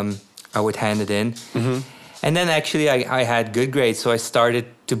 I would hand it in. And then actually I had good grades, so I started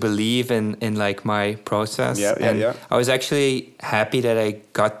to believe in like my process. I was actually happy that I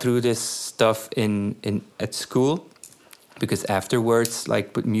got through this stuff at school, because afterwards,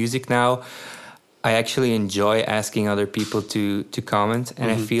 like with music now, I actually enjoy asking other people to comment,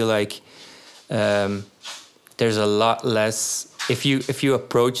 and I feel like there's a lot less. If you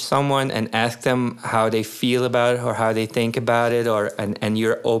approach someone and ask them how they feel about it or how they think about it, and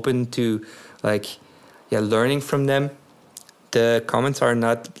you're open to like. Learning from them, the comments are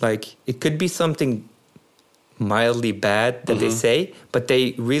not like, it could be something mildly bad that they say, but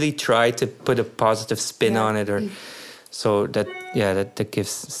they really try to put a positive spin on it, or so that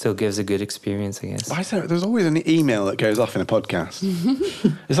still gives a good experience, I guess. Why is there's always an email that goes off in a podcast?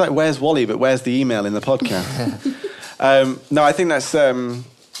 It's like, where's Wally, but where's the email in the podcast? No, I think that's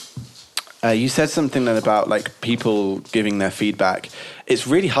you said something then about like people giving their feedback. It's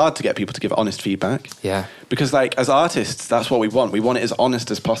really hard to get people to give honest feedback. Yeah. Because like as artists, that's what we want. We want it as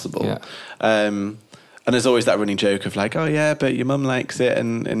honest as possible. Yeah. And there's always that running joke of like, oh yeah, but your mum likes it,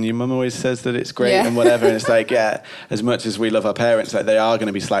 and your mum always says that it's great and whatever. And it's like, as much as we love our parents, like they are going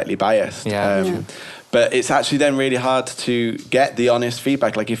to be slightly biased. But it's actually then really hard to get the honest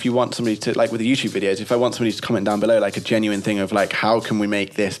feedback. Like if you want somebody to, like with the YouTube videos, if I want somebody to comment down below, like a genuine thing of like, how can we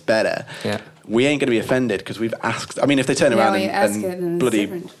make this better? We ain't going to be offended because we've asked. I mean, if they turn around and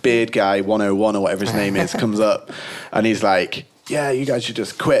bloody beard guy 101 or whatever his name is comes up and he's like, yeah, you guys should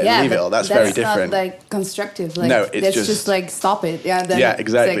just quit and leave it all. That's very different. Not like constructive. Like, no, it's just like stop it.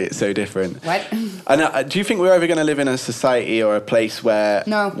 Exactly. It's so different. What? And do you think we're ever going to live in a society or a place where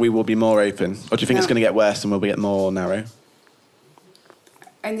we will be more open, or do you think it's going to get worse and we'll get more narrow?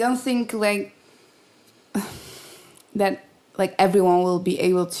 I don't think like that. Like everyone will be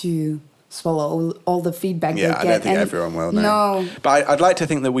able to swallow all the feedback they get. I don't think everyone will. No. But I'd like to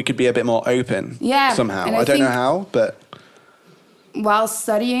think that we could be a bit more open. Somehow. I don't know how, but while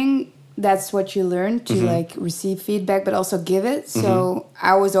studying, that's what you learn, to like receive feedback but also give it. So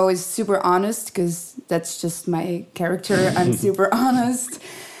I was always super honest because that's just my character. I'm super honest,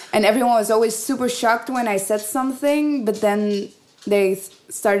 and everyone was always super shocked when I said something, but then they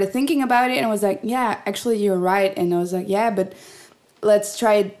started thinking about it and I was like, yeah, actually you're right. And I was like, yeah, but let's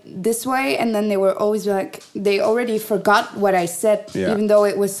try it this way. And then they were always like, they already forgot what I said, even though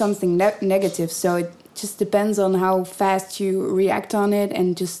it was something negative. So it just depends on how fast you react on it,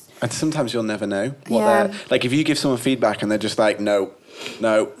 and sometimes you'll never know what they're like. If you give someone feedback and they're just like, no,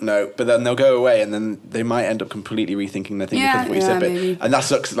 no. But then they'll go away, and then they might end up completely rethinking their thing because of what you said. Maybe. And that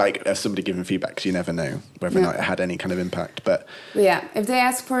sucks, like, as somebody giving feedback, because you never know whether or not it had any kind of impact. But Yeah, if they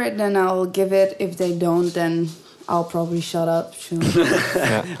ask for it, then I'll give it. If they don't, then I'll probably shut up. Sure.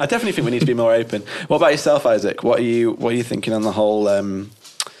 I definitely think we need to be more open. What about yourself, Isaac? What are you thinking on the whole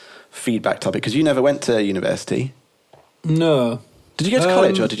feedback topic? Because you never went to university. No. Did you go to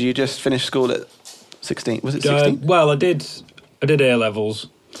college, or did you just finish school at 16? Was it 16? Well, I did A levels,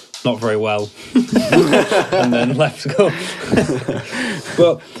 not very well, and then left school.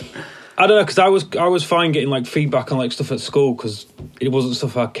 But I don't know, because I was fine getting like feedback on like stuff at school because it wasn't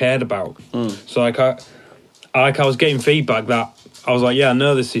stuff I cared about. So like I was getting feedback that I was like, yeah, I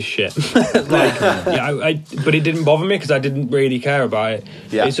know this is shit. But it didn't bother me because I didn't really care about it.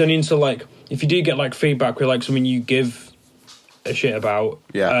 Yeah. It's only until like if you do get like feedback with like something you give a shit about,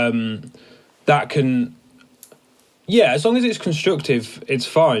 that can. Yeah, as long as it's constructive, it's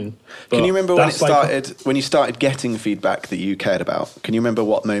fine. But Can you remember when it that's, like, started? When you started getting feedback that you cared about? Can you remember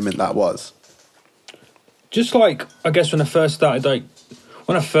what moment that was? just like I guess when I first started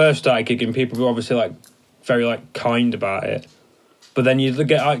gigging, people were obviously like very like kind about it. But then you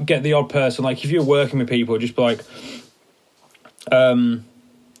get the odd person, like if you're working with people, just be like,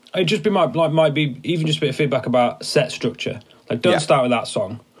 it just be might be even just a bit of feedback about set structure. Like don't start with that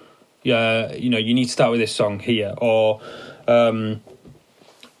song. Yeah, you need to start with this song here, or you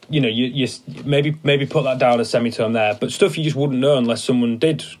maybe put that down a semitone there. But stuff you just wouldn't know unless someone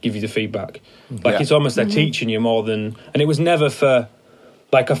did give you the feedback. Like it's almost they're teaching you more than, and it was never for.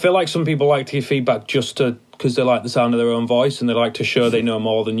 Like I feel like some people like to give feedback just because they like the sound of their own voice and they like to show they know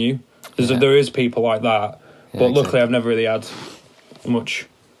more than you. There is people like that, but luckily I've never really had much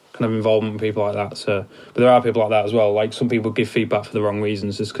kind of involvement with people like that. So, but there are people like that as well. Like some people give feedback for the wrong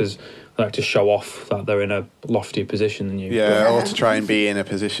reasons, just because they like to show off that they're in a loftier position than you. Yeah, or to try and be in a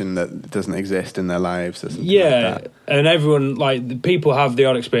position that doesn't exist in their lives. Or something Yeah, like that. and everyone the people have the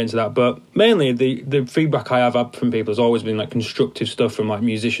odd experience of that, but mainly the feedback I have had from people has always been like constructive stuff from like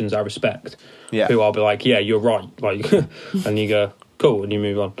musicians I respect. Yeah. Who I'll be like, yeah, you're right, like, and you go cool, and you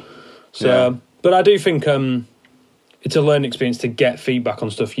move on. So, but I do think it's a learning experience to get feedback on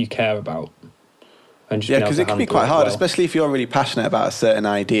stuff you care about. And just because it can be quite hard, especially if you're really passionate about a certain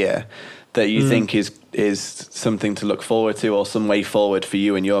idea that you think is something to look forward to or some way forward for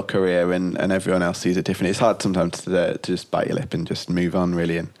you in your career, and everyone else sees it different. It's hard sometimes to just bite your lip and just move on,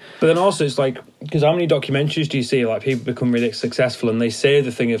 really. But then also it's like, because how many documentaries do you see like people become really successful and they say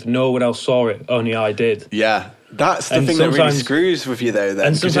the thing of no one else saw it, only I did. Yeah, that's the thing that really screws with you though. Then,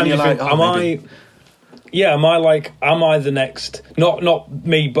 and sometimes you think, am I the next? Not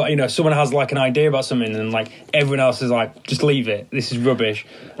me, but someone has like an idea about something, and like everyone else is like, just leave it. This is rubbish.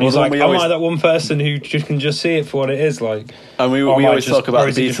 And he's like, am I that one person who can just see it for what it is? Like, and we always talk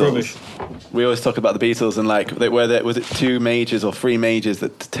about the Beatles. We always talk about the Beatles and like, was it 2 majors or 3 majors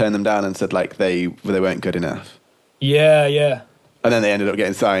that turned them down and said like they weren't good enough. Yeah. And then they ended up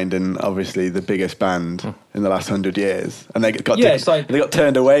getting signed, and obviously the biggest band in the last 100 years. And they got they got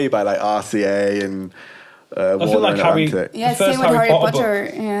turned away by like RCA and. I feel like Harry. Yeah, same with Harry Potter.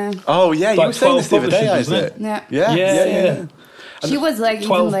 Yeah. Oh yeah, you were saying this the other day, Isaac. Yeah. She was like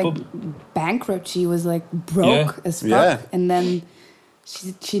even like bankrupt. She was like broke as fuck, and then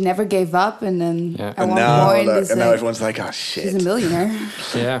she never gave up. And then at one point, and now everyone's like, "Oh shit, she's a millionaire."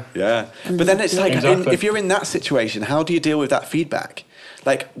 Yeah. But then it's like, if you're in that situation, how do you deal with that feedback?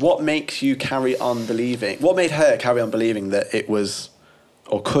 Like, what makes you carry on believing? What made her carry on believing that it was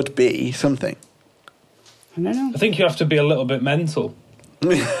or could be something? I don't know. I think you have to be a little bit mental,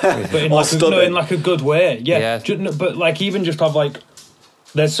 but in like a good way. Yeah. But like even just have like,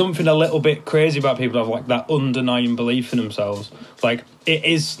 there's something a little bit crazy about people who have like that undenying belief in themselves. Like it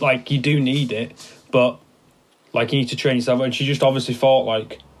is like you do need it, but like you need to train yourself. And she just obviously thought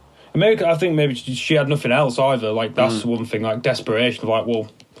like, I think maybe she had nothing else either. Like that's one thing, like desperation of like, well,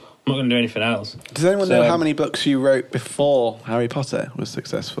 I'm not going to do anything else. Does anyone know how many books you wrote before Harry Potter was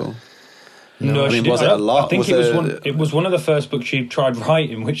successful? No, I mean, was it a lot? I think it was one of the first books she tried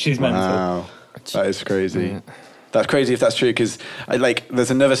writing, which is mental. Wow, that is crazy. Yeah. That's crazy if that's true, because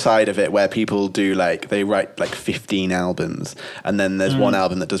there's another side of it where people do they write like 15 albums, and then there's one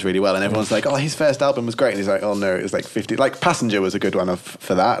album that does really well, and everyone's like, oh, his first album was great, and he's like, oh no, it was like 50. Like Passenger was a good one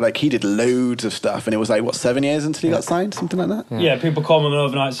for that. Like he did loads of stuff, and it was like 7 years until he got signed, something like that. Yeah, people call him an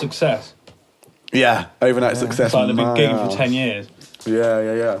overnight success. Yeah, overnight success. It's like they've been gigging for 10 years.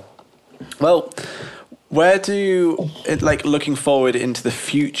 Yeah. Well, where looking forward into the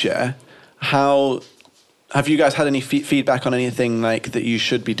future, how have you guys had any feedback on anything like that you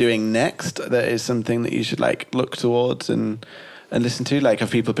should be doing next? That is something that you should like look towards and and listened to? Like,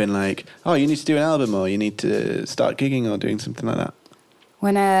 have people been like, oh, you need to do an album, or you need to start gigging, or doing something like that?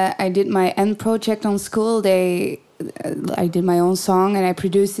 When I did my end project on school, I did my own song and I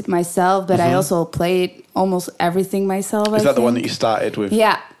produced it myself, but I also played almost everything myself. Is that the one that you started with?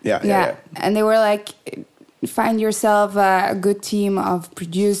 Yeah. Yeah. And they were like, find yourself a good team of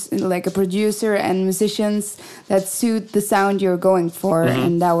a producer and musicians that suit the sound you're going for.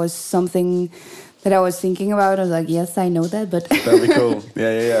 And that was something that I was thinking about. I was like, yes, I know that, but That'd be cool.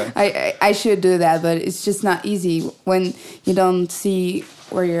 Yeah. I should do that, but it's just not easy when you don't see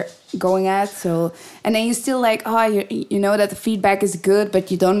where you're going at. So, and then you still like, you know that the feedback is good, but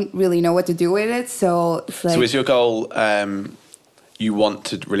you don't really know what to do with it. So, it's like, So is your goal, you want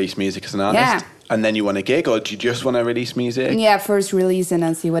to release music as an artist? Yeah. And then you want to gig, or do you just want to release music? yeah, first release and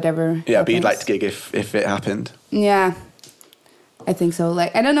then see whatever. Yeah, but you'd like happens. to gig if it happened. Yeah, I think so.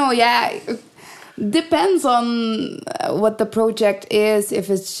 Like, I don't know. Yeah, depends on what the project is. If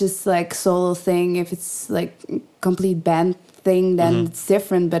it's just like solo thing, if it's like complete band thing, then it's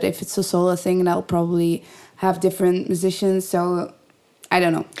different. But if it's a solo thing, then I'll probably have different musicians. So I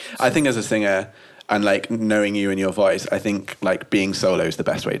don't know. I think as a singer, and like knowing you and your voice, I think like being solo is the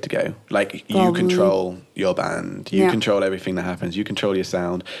best way to go. Like you Probably. control your band, you Yeah. control everything that happens, you control your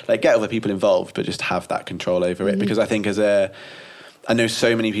sound. Like get other people involved, but just have that control over it. Because I think I know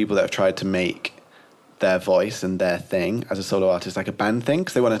so many people that have tried to make their voice and their thing as a solo artist like a band thing,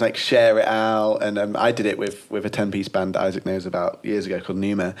 because they want to like share it out. And I did it with a 10-piece band that Isaac knows about years ago called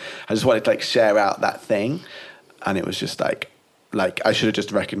Numa. I just wanted to like share out that thing, and it was just like I should have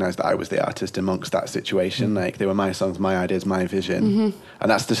just recognized that I was the artist amongst that situation. Like they were my songs, my ideas, my vision, and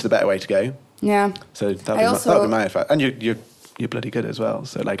that's just the better way to go. Yeah. So that would be my advice. And you're bloody good as well.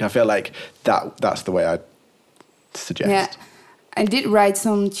 So like I feel like that's the way I'd suggest. Yeah, I did write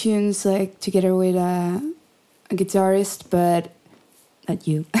some tunes like together with a guitarist, but not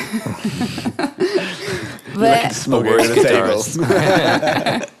you. Like But smuggler at the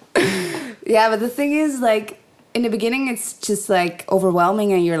table. yeah, but the thing is, like in the beginning, it's just like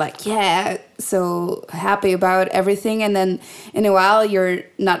overwhelming, and you're like, yeah, so happy about everything, and then in a while you're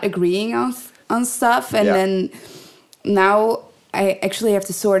not agreeing on stuff, and Yeah. then now I actually have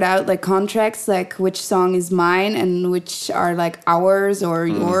to sort out like contracts, like which song is mine and which are like ours or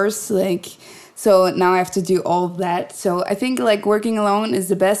yours, like. So now I have to do all of that. So I think like working alone is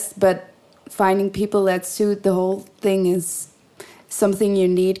the best, but finding people that suit the whole thing is something you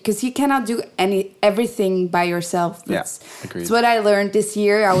need, because you cannot do everything by yourself. Yeah, That's agreed. what I learned this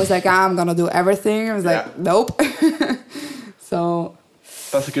year. I was like, I'm gonna do everything. I was like, Yeah. nope. So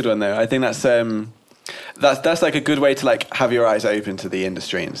That's a good one though. I think that's like a good way to like have your eyes open to the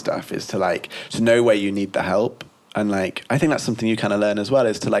industry and stuff, is to like to know where you need the help. And like I think that's something you kind of learn as well,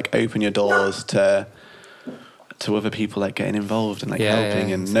 is to like open your doors to other people like getting involved and like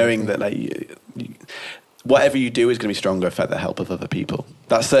helping and knowing that like whatever you do is going to be stronger for the help of other people.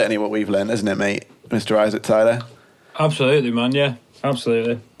 That's certainly what we've learned, isn't it, mate? Mr. Isaac Tyler? Absolutely, man. Yeah,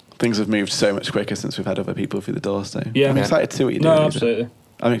 absolutely. Things have moved so much quicker since we've had other people through the door, so Yeah. I'm excited to see what you're doing. No, Elisa. absolutely.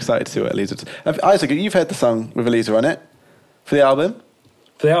 I'm excited to see what Elisa... Isaac, you've heard the song with Elisa on it for the album?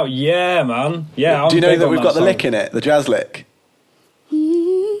 Yeah, man. Yeah. Do you I'm know big that on we've got the song. lick in it, the jazz lick?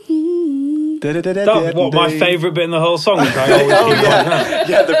 That's what my favourite bit in the whole song. Which I always Oh keep like that.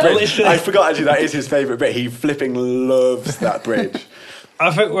 yeah, the bridge. Literally. I forgot actually that is his favourite bit. He flipping loves that bridge.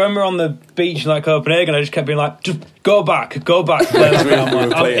 I think when we were on the beach in like Copenhagen, I just kept being like, just go back. Play that bit.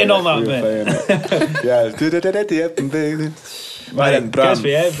 I'm in on that bit. Yeah. Right then, Bram. Gets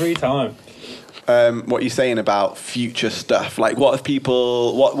me every time. What are you saying about future stuff? Like, what have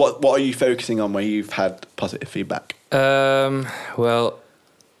people? What are you focusing on where you've had positive feedback? Well,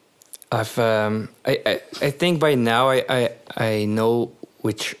 I've I think by now I know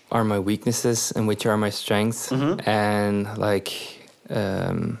which are my weaknesses and which are my strengths, and like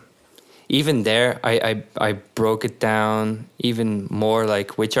even there I broke it down even more,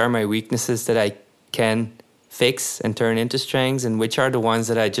 like which are my weaknesses that I can fix and turn into strengths, and which are the ones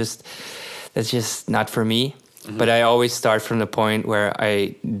that that's just not for me. But I always start from the point where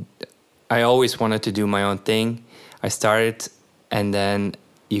I always wanted to do my own thing. I started, and then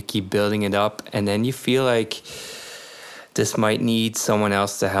you keep building it up, and then you feel like this might need someone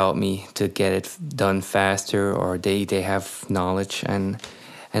else to help me to get it done faster, or they have knowledge. And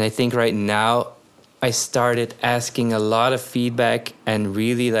I think right now I started asking a lot of feedback and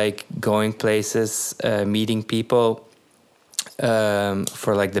really like going places, meeting people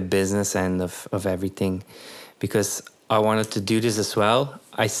for like the business end of everything, because I wanted to do this as well.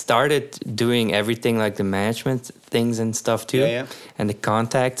 I started doing everything like the management things and stuff too, Yeah. and the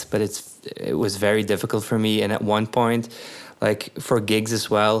contacts, but it was very difficult for me. And at one point, like for gigs as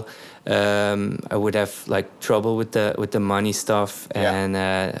well. I would have like trouble with the money stuff, and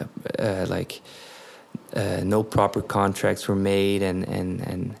no proper contracts were made,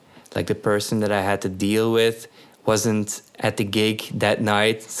 and like the person that I had to deal with wasn't at the gig that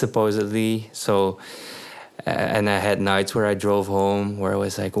night supposedly. So and I had nights where I drove home where I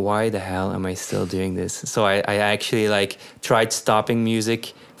was like, why the hell am I still doing this? So I actually like tried stopping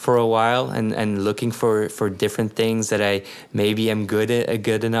music for a while and looking for different things that I maybe am good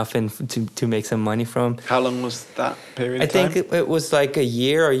enough in to make some money from. How long was that period I of time? think it was like a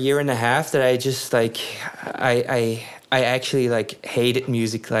year and a half that I just like I actually like hated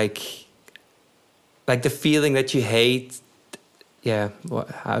music, like the feeling that you hate. Yeah,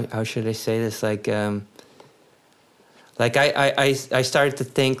 how should I say this? Like I started to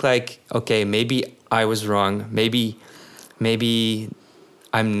think like, okay, maybe I was wrong. Maybe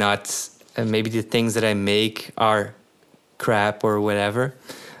I'm not. Maybe the things that I make are crap or whatever.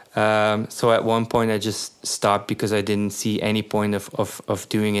 So at one point I just stopped because I didn't see any point of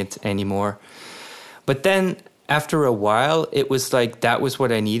doing it anymore. But then after a while, it was like that was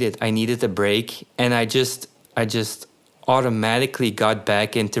what I needed. I needed a break, and I just automatically got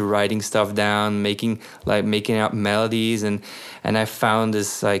back into writing stuff down, making up melodies, and I found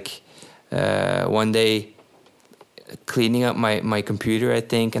this like one day cleaning up my computer, I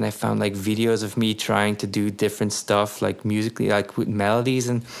think, and I found like videos of me trying to do different stuff like musically, like with melodies,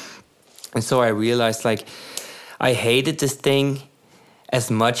 and so I realized like I hated this thing as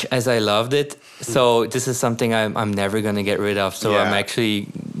much as I loved it. So this is something I'm never gonna get rid of. So I'm actually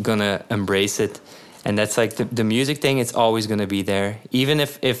gonna embrace it. And that's like the music thing, it's always going to be there. Even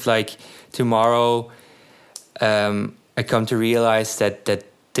if like tomorrow I come to realize that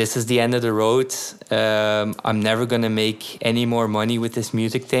this is the end of the road, I'm never going to make any more money with this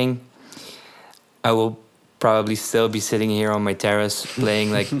music thing, I will probably still be sitting here on my terrace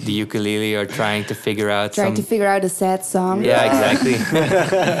playing like the ukulele or trying to figure out a sad song. Yeah, exactly.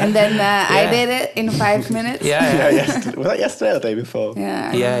 And then I did it in 5 minutes. Was that yesterday or the day before?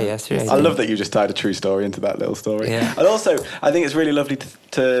 Yeah. Yeah, yesterday. I love that you just tied a true story into that little story. Yeah. And also, I think it's really lovely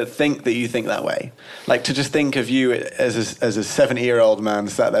to think that you think that way. Like, to just think of you as a 70-year-old man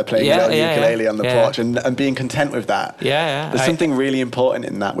sat there playing ukulele on the porch and being content with that. There's something really important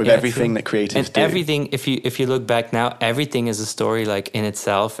in that with everything that creatives do. Everything, if you look back now, everything is a story like in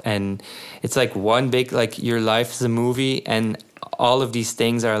itself, and it's like one big, like your life is a movie, and all of these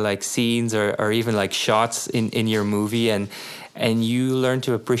things are like scenes or even like shots in your movie, and you learn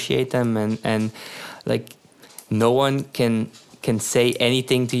to appreciate them, and like no one can say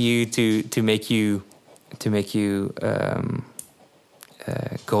anything to you to make you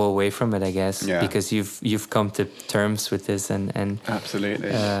go away from it, I guess, because you've come to terms with this, and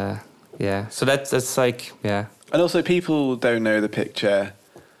absolutely. So that's like, And also, people don't know the picture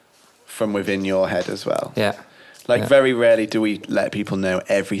from within your head as well. Very rarely do we let people know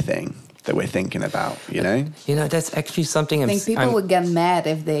everything that we're thinking about, you know? You know, that's actually something I think people would get mad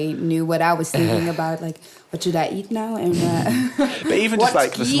if they knew what I was thinking about, like, what should I eat now? And but even just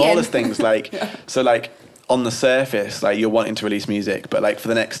like the smallest things, like, so like on the surface, like you're wanting to release music, but like for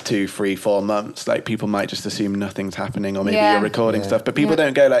the next 2, 3, 4 months, like people might just assume nothing's happening, or maybe you're recording stuff, but people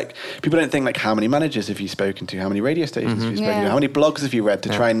don't go like, people don't think like, how many managers have you spoken to? How many radio stations have you spoken to? How many blogs have you read to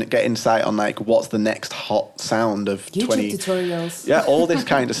try and get insight on like, what's the next hot sound of YouTube tutorials. Yeah, all this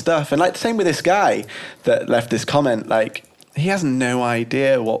kind of stuff. And like the same with this guy that left this comment, like, he has no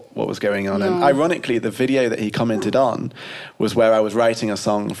idea what was going on. And ironically, the video that he commented on was where I was writing a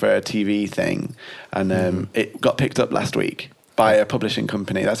song for a TV thing, and it got picked up last week by a publishing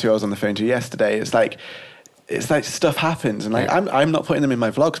company. That's who I was on the phone to yesterday. It's like stuff happens, and like I'm not putting them in my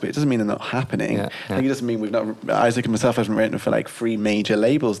vlogs, but it doesn't mean they're not happening. Like, it doesn't mean we've not. Isaac and myself haven't written for like 3 major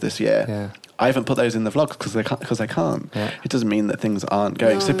labels this year. I haven't put those in the vlogs because I can't. It doesn't mean that things aren't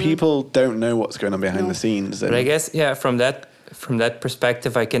going. So people don't know what's going on behind the scenes. But I guess from that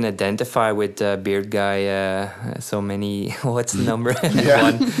perspective, I can identify with Beard Guy. So many. What's the number?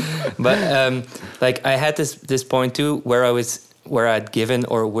 1. But like I had this point too where I'd given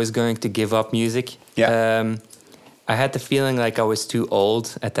or was going to give up music. I had the feeling like I was too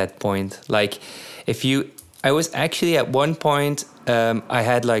old at that point. Like I was actually at one point, I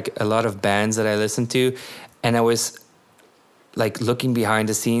had like a lot of bands that I listened to, and I was like looking behind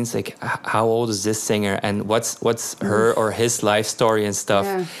the scenes, like how old is this singer and what's her or his life story and stuff.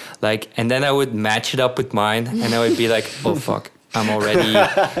 Like, and then I would match it up with mine, and I would be like, oh fuck, I'm already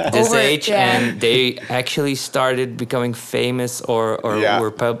this age, and they actually started becoming famous or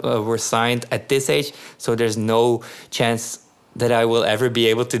were signed at this age. So there's no chance that I will ever be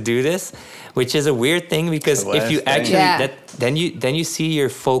able to do this, which is a weird thing because The if you worst thing. actually Yeah. then you see you're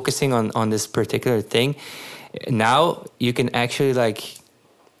focusing on this particular thing. Now you can actually like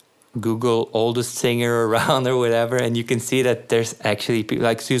Google oldest singer around or whatever, and you can see that there's actually people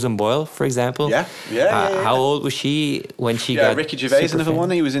like Susan Boyle, for example. Yeah. How old was she when she Yeah, got Ricky Gervais, super another famous?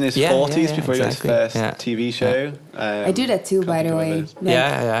 one. He was in his Yeah, 40s yeah, before exactly. he got his first Yeah. TV show. I do that too, can't by think the of way. others. Like,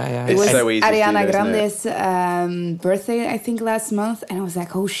 Yeah. It It's was so easy to do, Ariana isn't it? Grande's birthday, I think, last month, and I was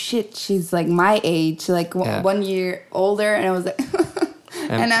like, "Oh shit, she's like my age, like Yeah. 1 year older," and I was like,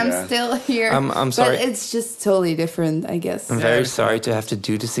 and I'm Yeah. still here. I'm sorry. but it's just totally different, I guess. I'm very sorry to have to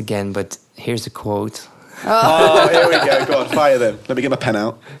do this again, but here's a quote. Oh, here we go. Go on, fire them. Let me get my pen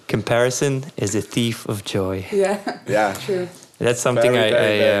out. Comparison is a thief of joy. Yeah, Yeah. true. That's something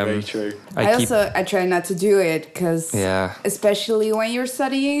very true. I keep. I try not to do it because, Yeah. especially when you're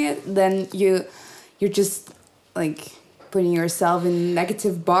studying it, then you're just like putting yourself in a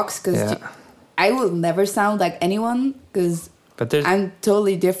negative box because Yeah. I will never sound like anyone because But there's I'm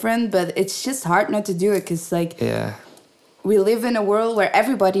totally different. But it's just hard not to do it because like yeah. we live in a world where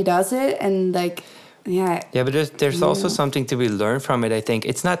everybody does it, and like yeah, Yeah, but there's also something to be learned from it. I think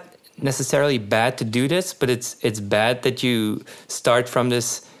it's not necessarily bad to do this, but it's bad that you start from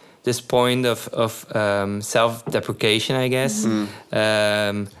this point of self-deprecation, I guess.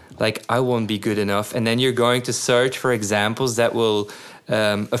 Like I won't be good enough, and then you're going to search for examples that will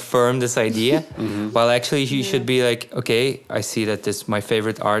affirm this idea. While actually you should be like, okay, I see that my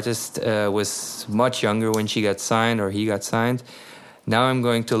favorite artist was much younger when she got signed or he got signed. Now I'm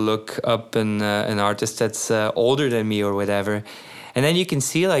going to look up an artist that's older than me or whatever. And then you can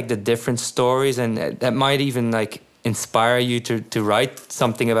see like the different stories, and that might even like inspire you to write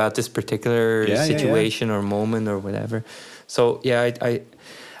something about this particular situation or moment or whatever. So yeah,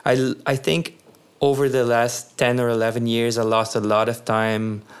 I think over the last 10 or 11 years, I lost a lot of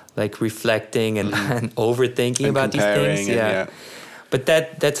time like reflecting and, and overthinking And about these things. comparing and, yeah. But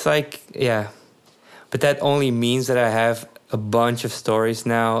that's like, yeah. But that only means that I have a bunch of stories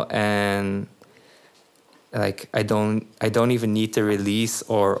now, and like I don't even need to release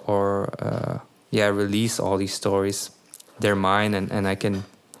release all these stories. They're mine, and I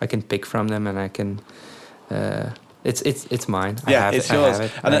can pick from them, and I can it's mine. I Yeah, have it's it, I yours. have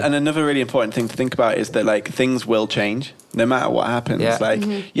it. And another really important thing to think about is that like things will change no matter what happens. Yeah. Like,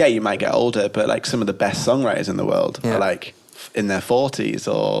 yeah, you might get older, but like some of the best songwriters in the world Yeah. are like in their 40s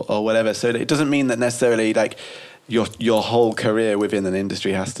or whatever. So it doesn't mean that necessarily like your whole career within an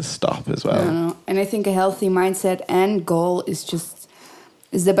industry has to stop as well. I don't know. And I think a healthy mindset and goal is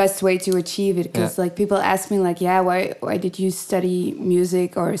the best way to achieve it. Because Yeah. like people ask me like, yeah, why did you study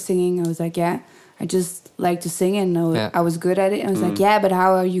music or singing? I was like, yeah, I just like to sing and I was good at it. And I was like, yeah, but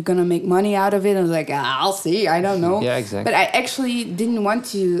how are you gonna make money out of it? I was like, I'll see. I don't know. Yeah, exactly. But I actually didn't want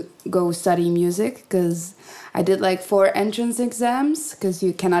to go study music because I did like 4 entrance exams because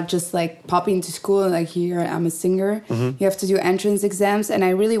you cannot just like pop into school and like here I'm a singer. You have to do entrance exams, and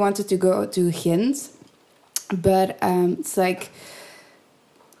I really wanted to go to Ghent, but it's like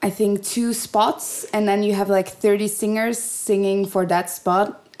I think 2 spots, and then you have like 30 singers singing for that spot,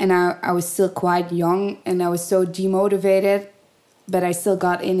 and I was still quite young and I was so demotivated, but I still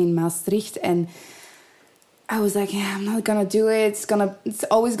got in Maastricht, and I was like, yeah, I'm not gonna do it. It's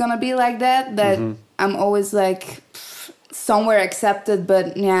always gonna be like that. I'm always like somewhere accepted,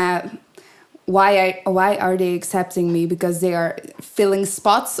 but yeah, why are they accepting me? Because they are filling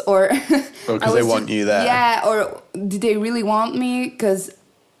spots, or because they want you there. Yeah, or did they really want me? Because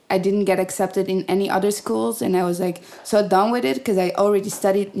I didn't get accepted in any other schools, and I was like so done with it because I already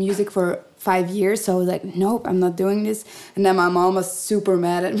studied music for 5 years. So I was like, nope, I'm not doing this. And then my mom was super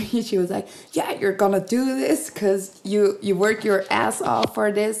mad at me. She was like, yeah, you're gonna do this because you work your ass off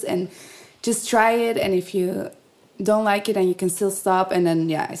for this, and just try it. And if you don't like it, and you can still stop. And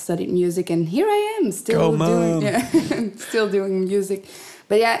then I studied music, and here I am still still doing music.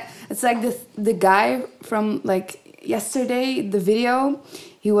 But yeah, it's like the guy from like yesterday, the video,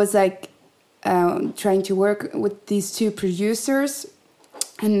 he was like trying to work with these 2 producers,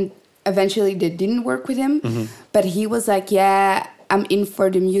 and eventually they didn't work with him. But he was like, yeah, I'm in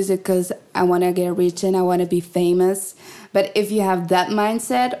for the music because I want to get rich and I want to be famous. But if you have that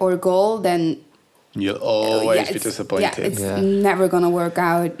mindset or goal, then You'll always be disappointed. Yeah, it's never gonna work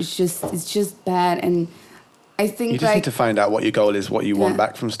out. It's just bad. And I think You just need to find out what your goal is, what you want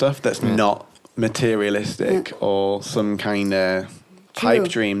back from stuff that's not materialistic or some kind of pipe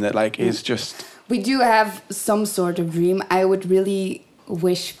dream that like is just. We do have some sort of dream. I would really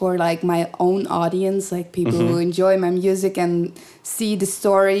wish for like my own audience, like people who enjoy my music and see the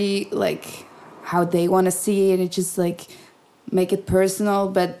story like how they want to see it. It's just like make it personal,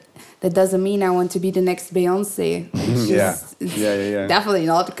 but that doesn't mean I want to be the next Beyonce. It's Yeah. just- it's Yeah. Definitely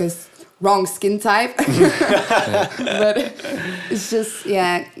not, because wrong skin type. But it's just,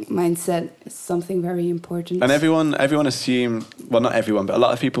 mindset is something very important. And everyone assume, well, not everyone, but a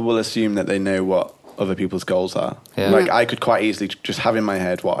lot of people will assume that they know what other people's goals are. Yeah. Like I could quite easily just have in my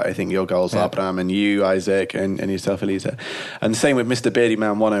head what I think your goals are, Bram, and you, Isaac, and yourself, Elisa. And same with Mr. Beardy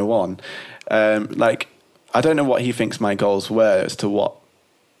Man 101. Like, I don't know what he thinks my goals were as to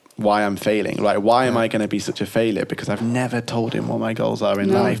why I'm failing. Like, why am I going to be such a failure? Because I've never told him what my goals are in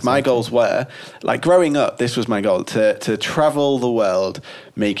life. exactly. My goals were, like, growing up, this was my goal, to travel the world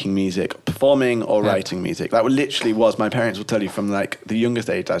making music, performing or writing music. That literally was, my parents will tell you from, like, the youngest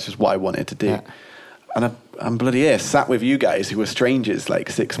age, that's just what I wanted to do. Yeah. And I'm bloody here, sat with you guys who were strangers like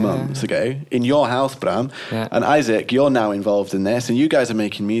 6 months ago in your house, Bram. Yeah. And Isaac, you're now involved in this, and you guys are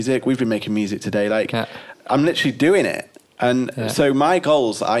making music. We've been making music today. Like, I'm literally doing it. And so my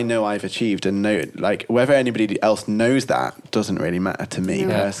goals, I know I've achieved, and know, like, whether anybody else knows that doesn't really matter to me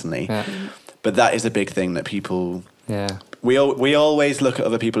personally. Yeah. But that is a big thing that people. Yeah. We always look at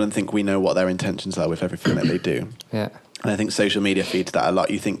other people and think we know what their intentions are with everything that they do. Yeah. And I think social media feeds that a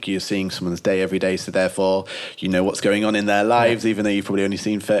lot. You think you're seeing someone's day every day, so therefore you know what's going on in their lives, even though you've probably only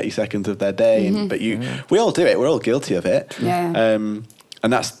seen 30 seconds of their day. But we all do it. We're all guilty of it. Yeah.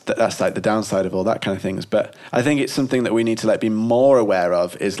 And that's like the downside of all that kind of things. But I think it's something that we need to like be more aware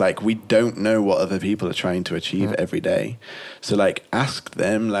of. Is like, we don't know what other people are trying to achieve every day. So like, ask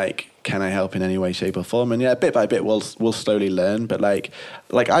them, like, can I help in any way, shape, or form? And bit by bit, we'll slowly learn. But like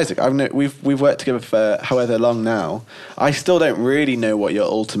Isaac, we've worked together for however long now. I still don't really know what your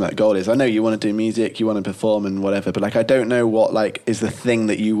ultimate goal is. I know you want to do music, you want to perform and whatever, but like, I don't know what like is the thing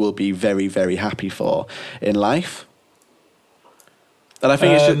that you will be very, very happy for in life. And I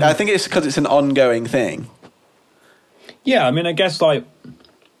think it's because it's an ongoing thing. Yeah, I mean, I guess like.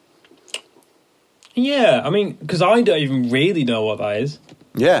 Yeah, I mean, because I don't even really know what that is.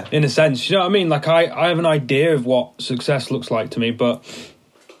 Yeah. In a sense, you know what I mean? Like, I have an idea of what success looks like to me, but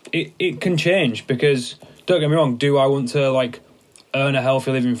it can change because, don't get me wrong, do I want to, like, earn a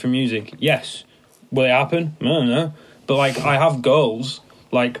healthy living from music? Yes. Will it happen? I don't know. But, like, I have goals,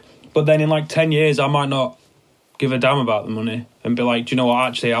 like, but then in, like, 10 years, I might not give a damn about the money and be like, do you know what,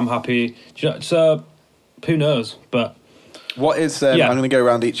 actually, I'm happy. Do you know, so, who knows? But... What is, I'm going to go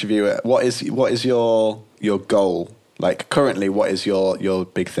around each of you. What is your goal? Like, currently, what is your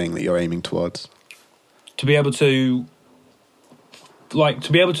big thing that you're aiming towards? To be able to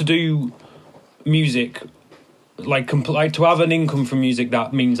do music, like to have an income from music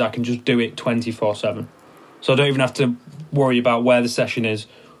that means I can just do it 24/7. So I don't even have to worry about where the session is,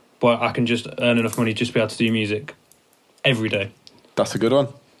 but I can just earn enough money just to be able to do music every day. That's a good one.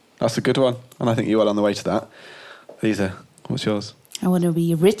 And I think you're well on the way to that. Lisa, what's yours? I want to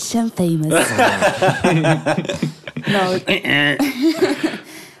be rich and famous. No.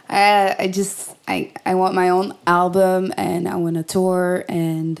 I want my own album, and I want to tour,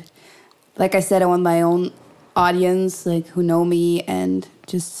 and like I said, I want my own audience, like, who know me, and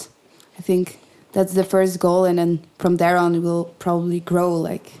just, I think that's the first goal, and then from there on it will probably grow,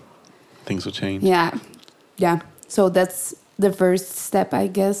 like, Things will change. yeah. So that's the first step, I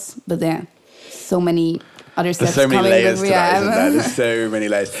guess. But yeah, so many other steps. There's so many coming, layers but to that, isn't there? There's so many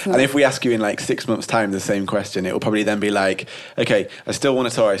layers. And if we ask you in like 6 months' time the same question, it will probably then be like, okay, I still want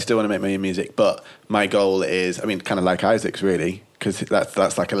to tour, I still want to make my own music, but my goal is, I mean, kind of like Isaac's really, because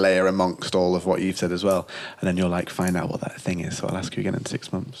that's like a layer amongst all of what you've said as well. And then you'll like find out what that thing is. So I'll ask you again in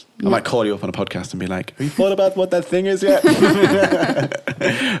 6 months. I might call you up on a podcast and be like, have you thought about what that thing is yet?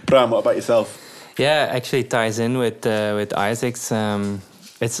 Bram, what about yourself? Yeah, actually ties in with Isaac's.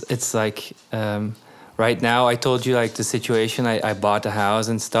 It's like right now. I told you like the situation. I bought a house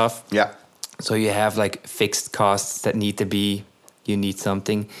and stuff. Yeah. So you have like fixed costs that need to be. You need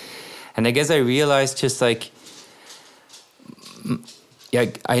something, and I guess I realized just like, yeah,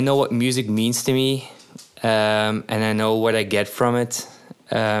 I know what music means to me, and I know what I get from it.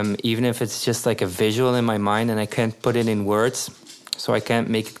 Even if it's just like a visual in my mind and I can't put it in words. So I can't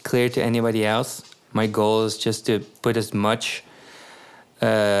make it clear to anybody else. My goal is just to put as much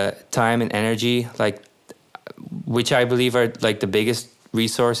time and energy, like, which I believe are like the biggest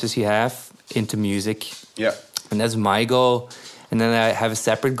resources you have, into music. Yeah. And that's my goal. And then I have a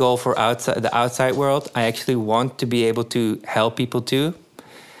separate goal for the outside world. I actually want to be able to help people too.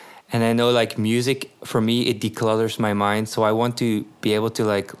 And I know like music, for me, it declutters my mind. So I want to be able to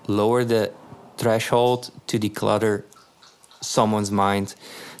like lower the threshold to declutter someone's mind.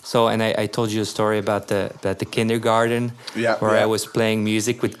 So, and I told you a story about the kindergarten, where I was playing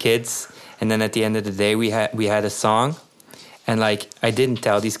music with kids, and then at the end of the day we had a song, And like, I didn't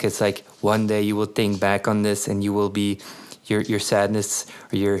tell these kids like, one day you will think back on this and you will be, your sadness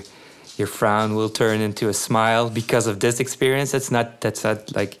or your frown will turn into a smile because of this experience. That's not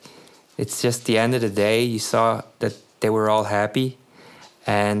like, it's just the end of the day. You saw that they were all happy,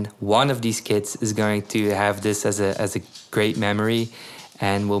 and one of these kids is going to have this as a great memory,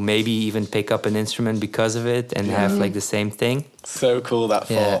 and will maybe even pick up an instrument because of it and have like the same thing. So cool, that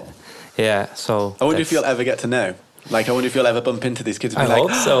thought. Yeah. So I wonder if you'll ever get to know. Like, I wonder if you'll ever bump into these kids and I be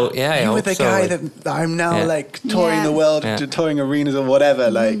like, hope so. Yeah, I you were hope the so. guy that I'm now like touring Yeah. the world, Yeah. touring arenas or whatever.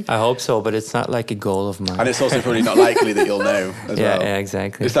 Like, I hope so, but it's not like a goal of mine. and it's also probably not likely that you'll know as yeah, well. yeah,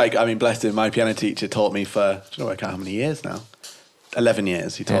 exactly. It's like, I mean, bless him, my piano teacher taught me for, I don't know how many years now. 11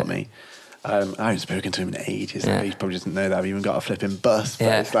 years he taught Yeah. me. I haven't spoken to him in ages. Yeah. He probably doesn't know that I've even got a flipping bus. But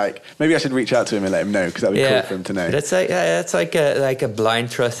Yeah. it's like, maybe I should reach out to him and let him know, because that'd be cool for him to know. That's like a blind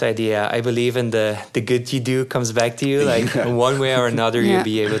trust idea. I believe in the good you do comes back to you. Like one way or another, Yeah. you'll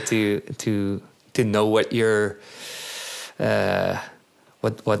be able to know what your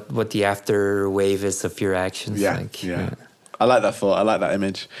what the after wave is of your actions. Yeah, Like, yeah. I like that thought. I like that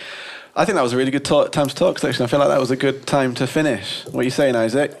image. I think that was a really good time to talk section. I feel like that was a good time to finish. What are you saying,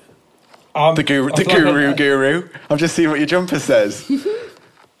 Isaac? The guru. I've just seen what your jumper says. Do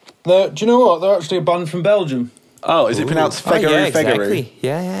you know what? They're actually a band from Belgium. Oh, is it pronounced Oh, Feguru? yeah, Feguru? exactly.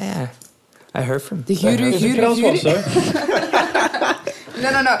 Yeah. I heard from The I heard- Huru. Is it pronounced what, sorry?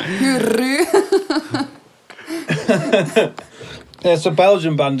 No. Huru. Yeah, it's a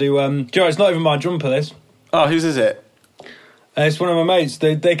Belgian band who, Joe, it's not even my jumper, this. Oh, whose is it? It's one of my mates.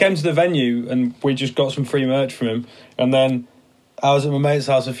 They came to the venue and we just got some free merch from him. And then I was at my mate's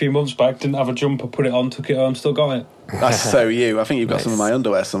house a few months back, didn't have a jumper, put it on, took it home, still got it. That's so you. I think you've got some of my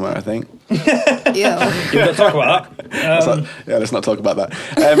underwear somewhere, I think. Yeah. You better talk about that. Let's not talk about that.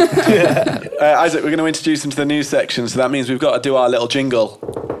 Isaac, we're going to introduce him to the news section, so that means we've got to do our little jingle.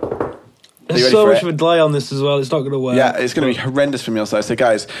 Are you There's ready so for much it? of a delay on this as well, it's not going to work. Yeah, it's going to be horrendous from your side. So,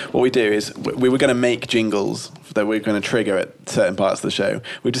 guys, what we do is we were going to make jingles that we're going to trigger at certain parts of the show.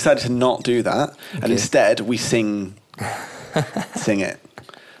 We've decided to not do that, and instead we sing it.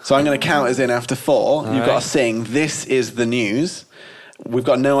 So I'm going to count us in after 4. You've got right. to sing, "This is the news." We've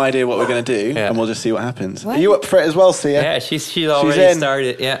got no idea what we're going to do, Yeah. and we'll just see what happens. What? Are you up for it as well, Sia? Yeah, she's already in.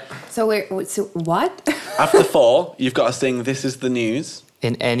 started. Yeah, So what? After 4, you've got to sing "This is the news"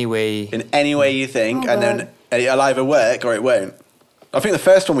 in any way. in any way you think, Oh, and then it'll either work or it won't. I think the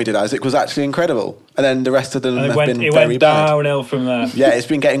first one we did, Isaac, was actually incredible, and then the rest of them And have been it very went bad. downhill from there. Yeah, it's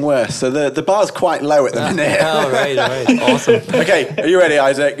been getting worse. So the bar's quite low at the minute. all right, awesome. Okay, are you ready,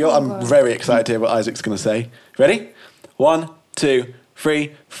 Isaac? I'm very excited to hear what Isaac's going to say. Ready? 1, 2,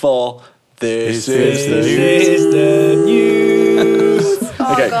 3, 4. This is the This news. is the news.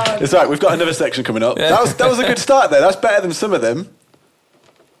 Okay, God. it's all right. We've got another section coming up. That was a good start there. That's better than some of them.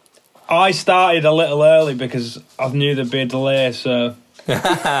 I started a little early because I knew there'd be a delay, so...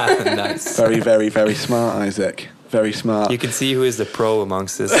 Nice. Very, very, very smart, Isaac. Very smart. You can see who is the pro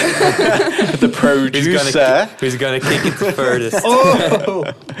amongst us. The producer. Who's gonna kick it the furthest? Oh!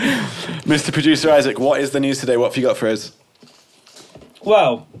 Mr. Producer Isaac, what is the news today? What have you got for us?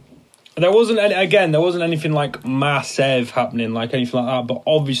 Well, there wasn't anything like massive happening, like anything like that, but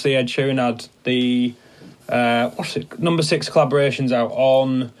obviously Ed Sheeran had the number 6 collaborations out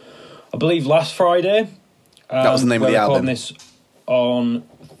on, I believe, last Friday. That was the name of we're the album. recording this on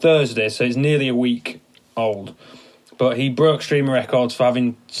Thursday, so it's nearly a week old. But he broke streaming records for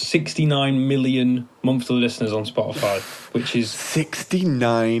having 69 million monthly listeners on Spotify, which is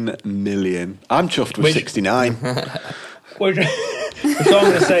 69 million. I'm chuffed with Which- 69. Which what I'm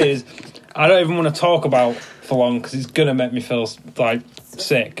going to say is, I don't even want to talk about for long because it's going to make me feel like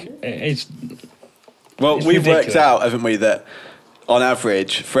sick. It's Well, It's we've worked ridiculous. out, haven't we, that on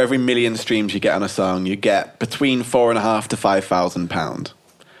average, for every million streams you get on a song, you get between £4,500 to £5,000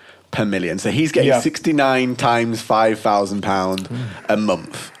 per million. So he's getting Yeah. 69 times £5,000 a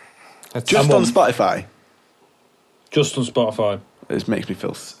month. Just a on month. Spotify. just on Spotify. This makes me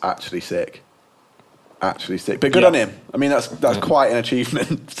feel actually sick. Actually sick. But good Yeah. on him. I mean, that's quite an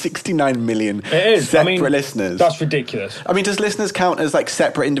achievement. 69 million It is. separate listeners. That's ridiculous. I mean, does listeners count as like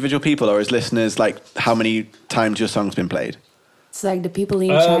separate individual people, or is listeners like how many times your song's been played? It's like the people in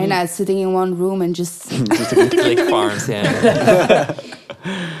China sitting in one room and just Click farms, yeah.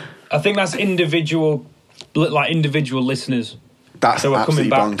 I think that's individual listeners. That's So we're coming absolutely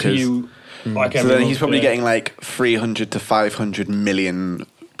back bonkers. to you like So every then month, he's probably yeah. getting like 300 to 500 million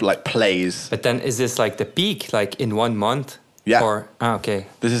like plays. But then is this like the peak? Like in 1 month, Yeah. Or okay.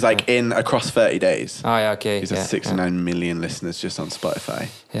 This is like in across 30 days. Oh yeah, okay. He's yeah, has 69 million listeners just on Spotify.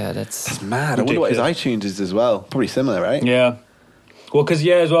 Yeah, that's That's mad. I wonder what his iTunes is as well. Probably similar, right? Yeah. Well, because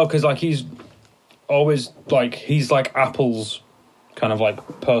like he's always like he's like Apple's kind of like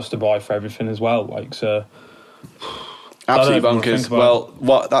poster boy for everything as well. Like so. Absolutely I don't know if bonkers. you wanna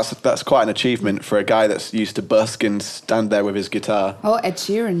Well, that's quite an achievement for a guy that's used to busk and stand there with his guitar. Oh, Ed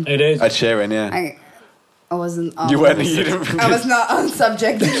Sheeran. It is. Ed Sheeran, yeah. I wasn't on. You weren't. You didn't. I was not on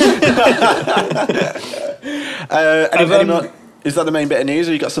subject. Any more? Is that the main bit of news,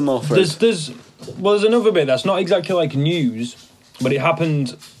 or you got some more for us? There's another bit that's not exactly like news, but it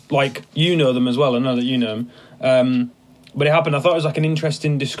happened. Like you know them as well. I know that you know them. But it happened. I thought it was like an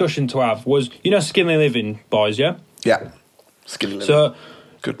interesting discussion to have. Was Skinny Living boys? Yeah. Yeah. Skinny Living. So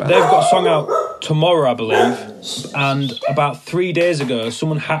Good band. they've got a song out tomorrow, I believe. And about 3 days ago,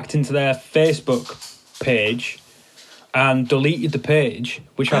 someone hacked into their Facebook page and deleted the page,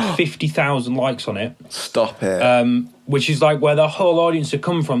 which had 50,000 likes on it. Stop it. Which is like where their whole audience had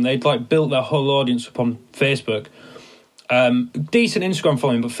come from. They'd like built their whole audience up on Facebook. Decent Instagram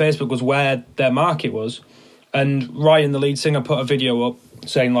following, but Facebook was where their market was. And Ryan, the lead singer, put a video up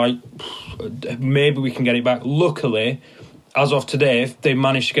saying like, maybe we can get it back. Luckily, as of today, they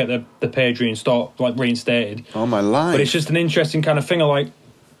managed to get the page reinstated. Oh my life. But it's just an interesting kind of thing of like,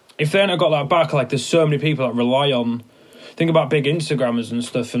 if they hadn't got that back, like there's so many people that rely on. Think about big Instagrammers and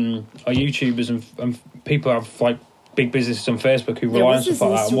stuff, and YouTubers and people have like big businesses on Facebook who rely on was stuff this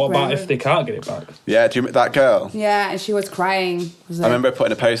like that. And what about Instagrammer. if they can't get it back? Yeah, do you that girl? Yeah, and she was crying. I remember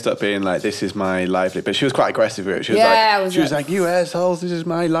putting a post up being like, "This is my livelihood," but she was quite aggressive with it. She was Yeah, like, was "She was that- like, you assholes! This is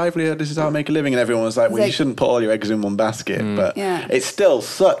my livelihood. This is how I make a living." And everyone was like, "Well, you like- shouldn't put all your eggs in one basket." But Yeah. it still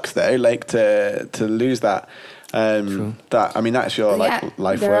sucks though, like to lose that. That I mean, that's your like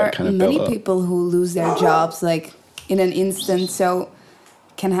life there work are kind of many built up. people who lose their jobs like in an instant, so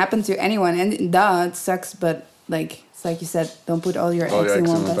can happen to anyone. And it sucks, but like it's like you said, don't put all your All eggs your in eggs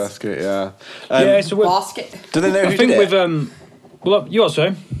one in one basket. basket. Yeah. Yeah, so Basket. Do they know I who think did with it? well, you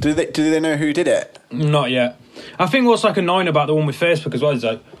also Do they know who did it? not yet. I think what's like annoying about the one with Facebook as well is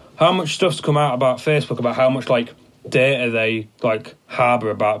like how much stuff's come out about Facebook about how much like data they like harbour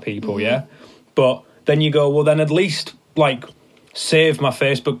about people. Mm-hmm. Yeah, but then you go, well, then at least like save my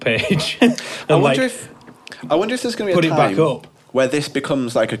Facebook page. and, I wonder like, if there's going to be put a it time back up. where this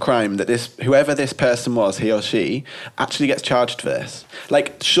becomes like a crime, that whoever this person was, he or she, actually gets charged for this.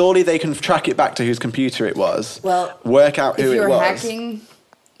 Like, surely they can track it back to whose computer it was. Well, work out who If it you're was. hacking,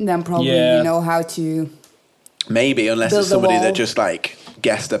 then probably Yeah. you know how to. Maybe, unless Build it's a somebody wall. that just like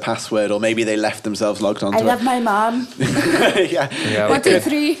guessed a password, or maybe they left themselves logged onto I love my mom. it. yeah. Yeah, 1, 2,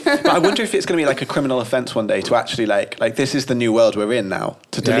 3. But I wonder if it's going to be like a criminal offence one day to actually like this is the new world we're in now,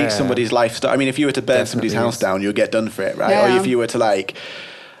 to delete Yeah. somebody's life. I mean, if you were to burn somebody's Definitely house is. down, you'll get done for it, right? Yeah. Or if you were to like,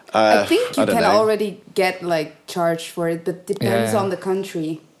 I think you don't can know. already get like charged for it, but depends Yeah. on the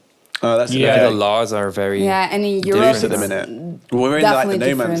country. Oh, that's Yeah. the laws are very Yeah, and in Europe, loose at the it's- minute. We're in like the definitely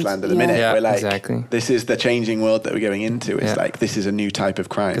no man's different, land at the yeah. minute. Yeah, we're like, exactly. this is the changing world that we're going into. It's Yeah. like this is a new type of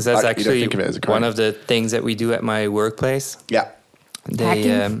crime. because that's Like, you don't actually think of it as a crime. one of the things that we do at my workplace. yeah. They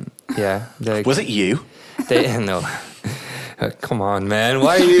Hacking? Was it you? They no. Come on, man!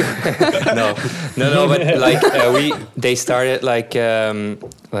 Why are you? no. But like they started like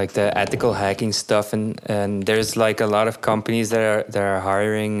the ethical hacking stuff, and there's like a lot of companies that are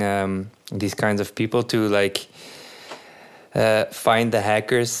hiring these kinds of people to like find the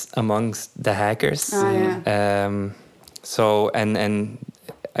hackers amongst the hackers. Oh, yeah. So and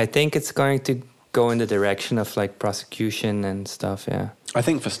I think it's going to go in the direction of like prosecution and stuff. Yeah. I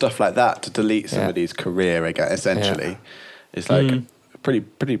think for stuff like that, to delete Yeah. somebody's career, I guess, essentially, is like Mm.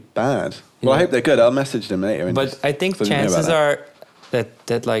 pretty bad. Well, I Yeah. hope they're good. I'll message them later. And But just I think let them know about chances that. are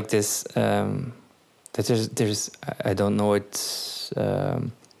that like this that there's I don't know I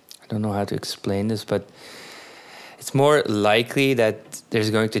don't know how to explain this, but it's more likely that there's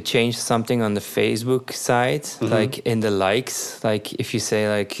going to change something on the Facebook side, like in the likes. Like if you say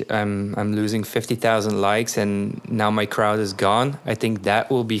like I'm losing 50,000 likes and now my crowd is gone, I think that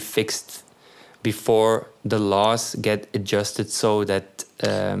will be fixed before the laws get adjusted so that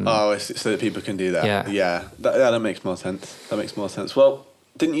So that people can do that. Yeah. Yeah. That makes more sense. That makes more sense. Well,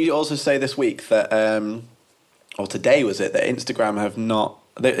 didn't you also say this week that, or today was it, that Instagram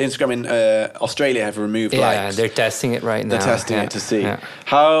Instagram in Australia have removed yeah, likes? they're testing it right now. They're testing Yeah, it to see yeah.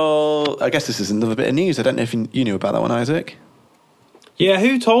 how. I guess this is another bit of news. I don't know if you knew about that one, Isaac. Yeah,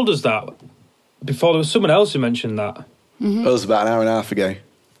 who told us that? Before there was someone else who mentioned that. It was about an hour and a half ago.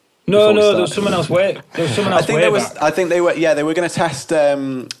 No, before we there was started? someone else way. There was someone else I think way there was. back. I think they were. Yeah, they were going to test.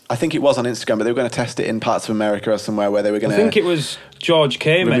 I think it was on Instagram, but they were going to test it in parts of America or somewhere where they were going I to. think it was George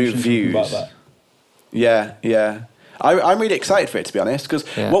K remove mentioned something about views. that. Yeah. I'm really excited for it, to be honest, because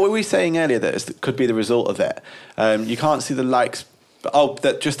Yeah. what were we saying earlier that could be the result of it? You can't see the likes.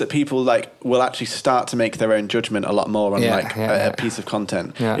 That people like will actually start to make their own judgment a lot more on a piece of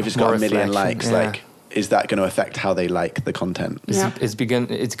content. Yeah, If it's got more a million reflection, likes, yeah. like, is that going to affect how they like the content? Yeah. It's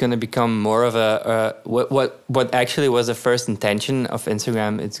going to become more of a what actually was the first intention of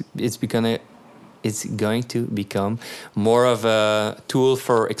Instagram. It's going to become more of a tool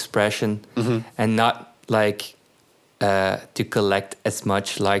for expression and not like to collect as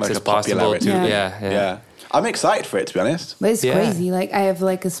much likes Like as a possible. popularity. Yeah. I'm excited for it, to be honest. But it's Yeah. crazy. Like I have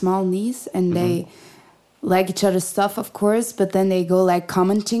like a small niece, and they like each other's stuff, of course. But then they go like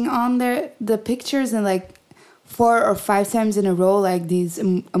commenting on the pictures and like 4 or 5 times in a row, like these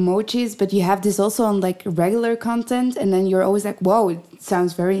emojis. But you have this also on like regular content, and then you're always like, "Wow, it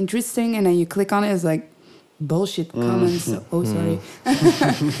sounds very interesting." And then you click on it, it's like bullshit comments. Oh, sorry.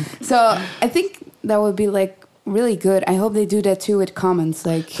 So I think that would be like really good. I hope they do that too with comments.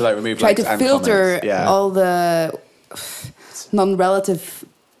 Like, So, like, remove try likes to and filter comments, yeah. all the non-relative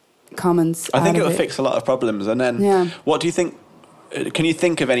comments. I think out it of will fix a lot of problems. And then, Yeah. what do you think? Can you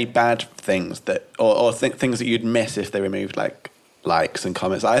think of any bad things that, or things that you'd miss if they removed like likes and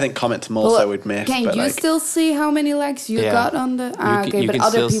comments? I think comments more Well, so would miss. Can but you like, still see how many likes you Yeah. got on the? Okay, You but can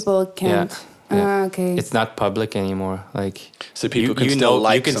other still people can't. Yeah. Okay. It's not public anymore. Like So people can you still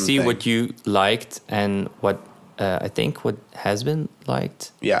like you can see something. what you liked and what I think what has been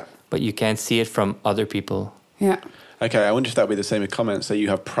liked, Yeah. but you can't see it from other people. Yeah. Okay, I wonder if that would be the same with comments, that you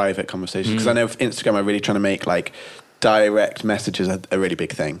have private conversations. Because I know Instagram are really trying to make like direct messages a really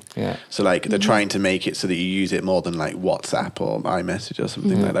big thing. Yeah. So like they're trying to make it so that you use it more than like WhatsApp or iMessage or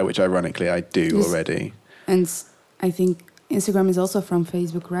something like that, which ironically I do Yes. already. And I think Instagram is also from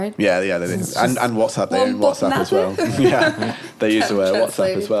Facebook, right? Yeah, they do. And WhatsApp, they own WhatsApp as well. Yeah, they use the word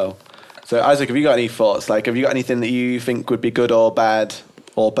WhatsApp as well. So Isaac, have you got any thoughts? Like, have you got anything that you think would be good or bad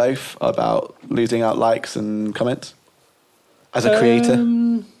or both about losing out likes and comments as a creator?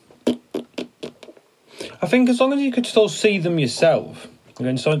 I think as long as you could still see them yourself,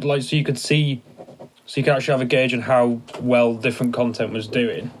 and so you could see, so you could actually have a gauge on how well different content was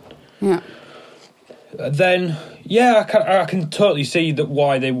doing. Yeah. Then yeah, I can totally see that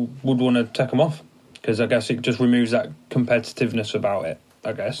why they would want to take them off, because I guess it just removes that competitiveness about it.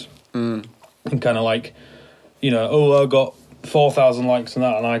 I guess, and kind of like, I got 4,000 likes on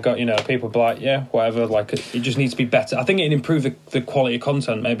that, and I got people be like, yeah, whatever. Like it just needs to be better. I think it'd improve the quality of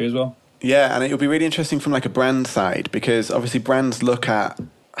content maybe as well. Yeah, and it would be really interesting from like a brand side, because obviously brands look at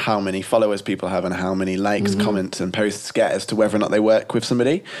how many followers people have and how many likes, comments and posts get as to whether or not they work with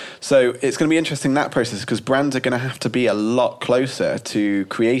somebody. So it's going to be interesting, that process, because brands are going to have to be a lot closer to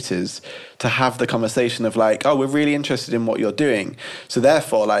creators to have the conversation of like, oh, we're really interested in what you're doing. So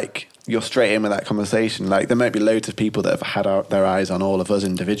therefore, like, you're straight in with that conversation. Like, there might be loads of people that have had their eyes on all of us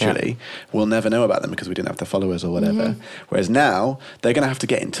individually. Yeah. We'll never know about them because we didn't have the followers or whatever. Whereas now they're going to have to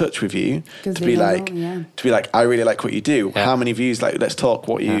get in touch with you to be like, I really like what you do. Yeah. How many views? Like, let's talk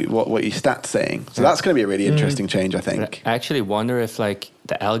what your stats saying. So that's going to be a really interesting change, I think. I actually wonder if like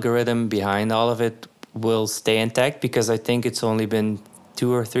the algorithm behind all of it will stay intact, because I think it's only been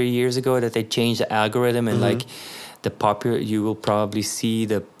 2 or 3 years ago that they changed the algorithm, and like you will probably see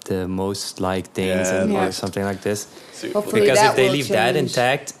the most liked things or something like this. Hopefully because that if they will leave change. that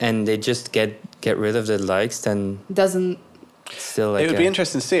intact and they just get rid of the likes, then Doesn't still like it would be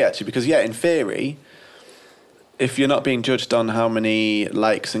interesting to see, actually, because in theory, if you're not being judged on how many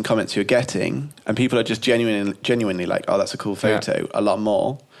likes and comments you're getting, and people are just genuinely like, oh, that's a cool photo, a lot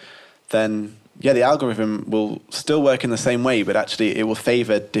more, then the algorithm will still work in the same way, but actually it will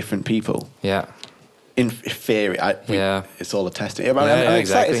favor different people. Yeah. In theory, it's all a testing. I'm exactly.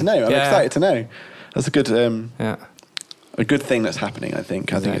 excited to know. I'm excited to know. That's a good, a good thing that's happening. I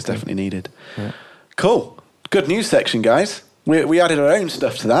think it's definitely needed. Yeah. Cool. Good news section, guys. We added our own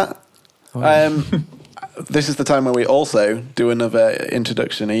stuff to that. Oh. This is the time where we also do another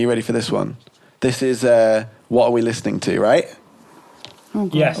introduction. Are you ready for this one? This is what are we listening to, right? Oh,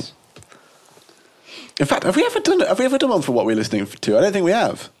 God. Yes. In fact, have we ever done one for what we're listening to? I don't think we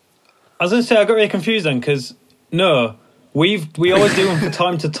have. I was going to say, I got really confused then, because we always do one for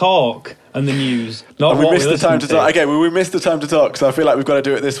time to talk and the news. Not we what missed we the time listen to talk. Okay, well, we missed the time to talk, so I feel like we've got to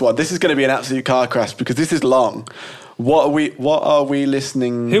do it this one. This is going to be an absolute car crash because this is long. What are we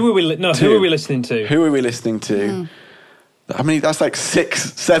listening? Who are we listening to? Who are we listening to? I mean, that's like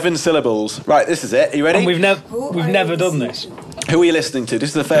 6-7 syllables. Right, this is it. Are you ready? And we've never done this. Who are you listening to? This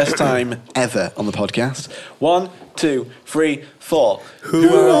is the first time ever on the podcast. 1, 2, 3, 4. Who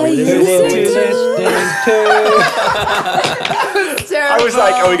are we listening to? I was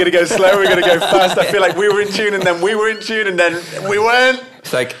like, are we going to go slow? Are we going to go fast? I feel like we were in tune and then we were in tune and then we weren't.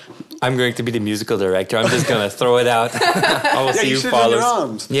 It's like, I'm going to be the musical director. I'm just going to throw it out. I will see you who should follows. do your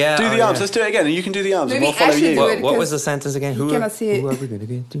arms. Yeah, do the oh, arms. yeah. Let's do it again. And you can do the arms Maybe and we'll follow actually you. do it. What was the sentence again? Who cannot see it. are we going to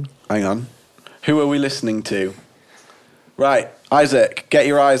get to? Hang on. Who are we listening to? Right, Isaac, get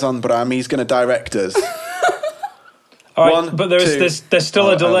your eyes on Bram. He's going to direct us. All right, 1, but 2. there's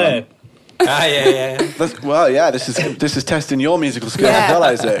still a delay. Yeah. Well, yeah, this is testing your musical skills as well,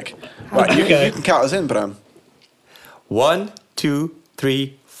 Isaac. Right, you can count us in, Bram. 1, 2,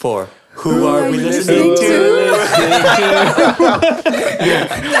 3, 4. Who are we listening to?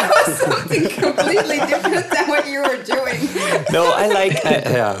 That was something completely different than what you were doing. No, I like.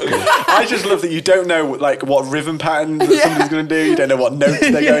 Yeah. Okay. I just love that you don't know like what rhythm pattern that somebody's going to do. You don't know what notes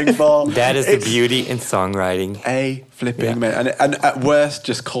they're going for. That is the beauty in songwriting. A flipping minute, and at worst,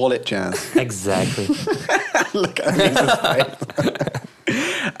 just call it jazz. Exactly. Look at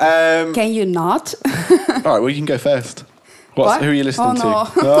me. Can you not? All right, well, you can go first. What? Who are you listening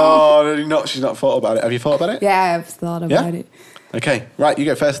Oh, to? No, she's not thought about it. Have you thought about it? Yeah, I've thought about it. Okay, right, you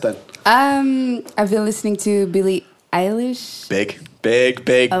go first then. I've been listening to Billie Eilish. Big.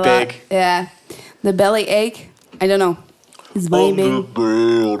 A lot. Yeah. The Belly Ache. I don't know. It's vibing.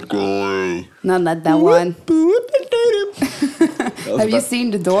 Bad guy. No, not that one. Have you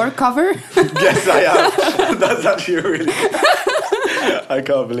seen the door cover? Yes, I have. That's actually really. I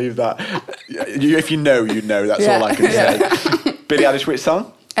can't believe that. If you know, you know. That's all I can say. Billie Eilish, which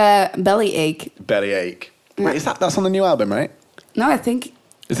song? Belly Ache. Belly Ache. Wait, that's on the new album, right? No, I think.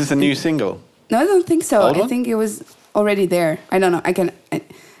 Is this a new single? No, I don't think so. Old I one? think it was already there. I don't know. It's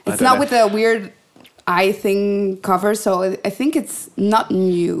don't not know. with a weird eye thing cover, so I think it's not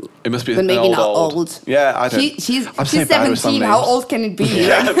new. It must be but maybe old, not old. old. Yeah, I don't. She's I'm so bad with some 17. How names. old can it be?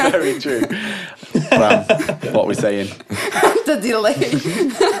 Yeah, very true. Bram, what are we saying? The delay.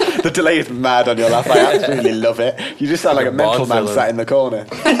 The delay is mad on your laugh. I absolutely love it. You just sound like a mental man filler. sat in the corner.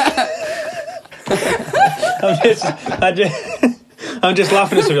 I'm just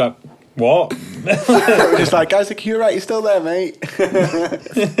laughing at something like, what? We're just like, guys, you're right. You're still there, mate.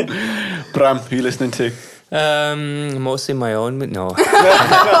 Bram, who are you listening to? Mostly my own, but no. No.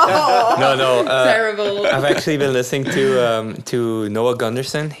 Terrible. I've actually been listening to Noah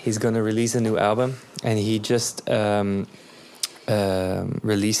Gunderson. He's going to release a new album, and he just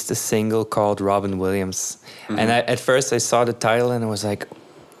released a single called Robin Williams. And at first I saw the title and I was like,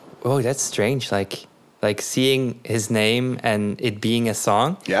 oh, that's strange. Like seeing his name and it being a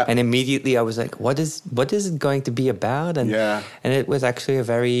song. Yeah. And immediately I was like, what is it going to be about? And Yeah. and it was actually a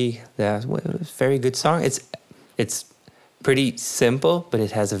very good song. It's pretty simple, but it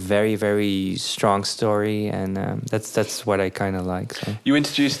has a very, very strong story, and that's what I kind of like. So. You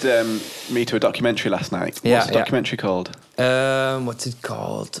introduced me to a documentary last night. Yeah, What's the documentary called? What's it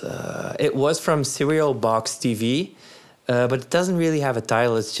called? It was from Serial Box TV. But it doesn't really have a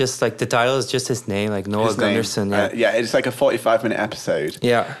title. It's just like the title is just his name, like Noah His name. Gunderson. Yeah. Yeah, it's like a 45-minute episode.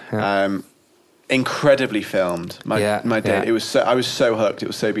 Yeah. Incredibly filmed. My day. Yeah. It was I was so hooked. It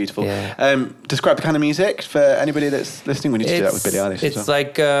was so beautiful. Yeah. Describe the kind of music for anybody that's listening. We need to do that with Billie Eilish. It's as well.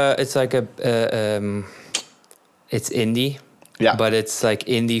 it's indie. Yeah. But it's like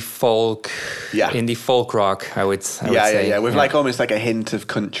indie folk. Yeah. Indie folk rock. I would say. With like almost like a hint of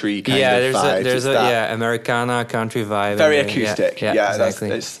country kind of vibes. there's It's that Americana country vibe. very in there. acoustic. Yeah,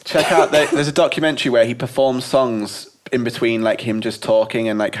 exactly. Check out. There's a documentary where he performs songs in between, like him just talking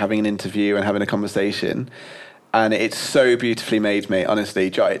and like having an interview and having a conversation, and it's so beautifully made, mate. Honestly,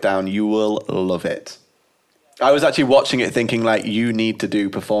 jot it down. You will love it. I was actually watching it thinking like you need to do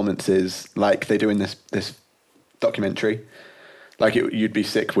performances like they do in this documentary. Like you'd be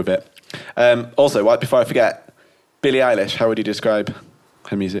sick with it. Also, before I forget, Billie Eilish, how would you describe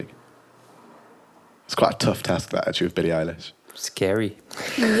her music? It's quite a tough task, that, actually, with Billie Eilish. Scary.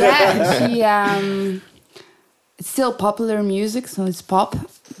 Yeah, she it's still popular music, so it's pop,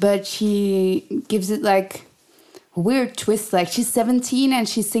 but she gives it like a weird twist. Like she's 17 and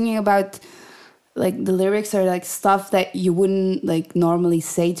she's singing about like the lyrics are like stuff that you wouldn't like normally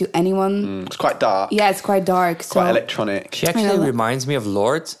say to anyone. It's quite dark. Yeah, it's quite dark. Quite so electronic. She actually reminds me of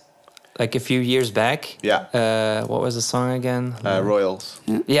Lorde, like a few years back. Yeah. What was the song again? Royals.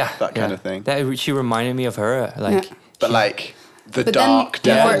 Yeah, that kind of thing. She reminded me of her, like. Yeah. But like the But dark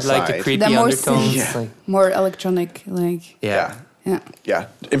then- devil Yeah, side. like the creepy the more undertones. Yeah. Like, more electronic, like yeah. yeah.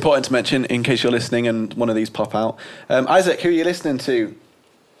 Important to mention in case you're listening and one of these pop out. Isaac, who are you listening to?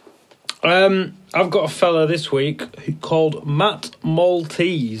 I've got a fella this week called Matt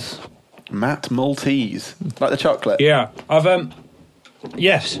Maltese. Matt Maltese, like the chocolate. Yeah, I've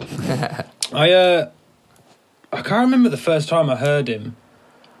yes, I can't remember the first time I heard him,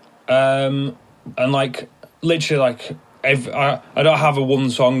 and like literally like I don't have a one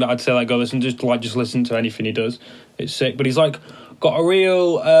song that I'd say like go listen just listen to anything he does. It's sick, but he's like got a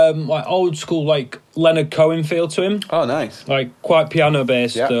real like old school like Leonard Cohen feel to him. Oh, nice. Like quite piano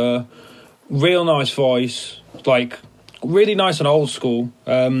based, Yeah. real nice voice, like really nice and old school.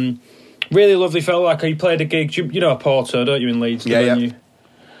 Really lovely fella. Like he played a gig, you know Porto, don't you, in Leeds? Yeah, don't yeah. you?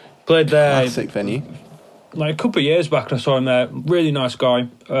 Played there Classic venue. like a couple of years back, and I saw him there. Really nice guy.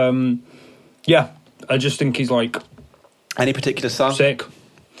 Yeah, I just think he's like Any particular song? sick.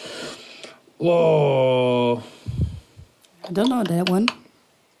 Whoa. I don't know that one.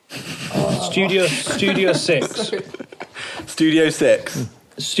 Studio 6. Studio 6.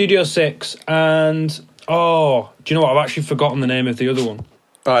 Studio 6 and do you know what? I've actually forgotten the name of the other one.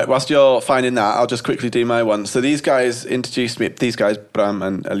 All right, whilst you're finding that, I'll just quickly do my one. So these guys, Bram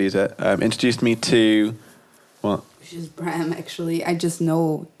and Elisa, introduced me to... What? Which is Bram, actually. I just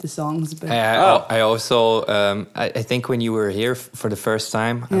know the songs, but I also, I think when you were here for the first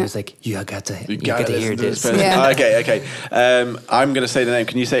time, I Yeah. was like, you got to gotta hear listen to this. person. Yeah. Okay. I'm going to say the name.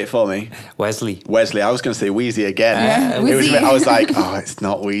 Can you say it for me? Wesley. Wesley. I was going to say Wheezy again. Yeah, It was, Wheezy. I was like, oh, it's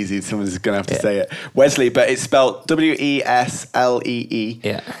not Wheezy. Someone's going to have to say it. Wesley, but it's spelled Weslee.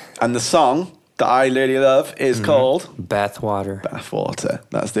 Yeah. And the song that I really love is called Bathwater. Bathwater.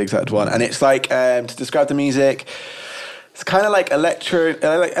 That's the exact one. And it's like, to describe the music, it's kind of like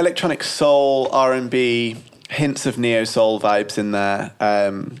electronic soul, R&B, hints of neo-soul vibes in there.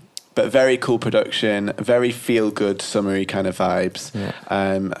 But very cool production, very feel-good, summery kind of vibes,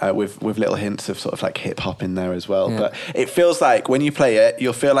 with little hints of sort of like hip-hop in there as well. Yeah. But it feels like when you play it,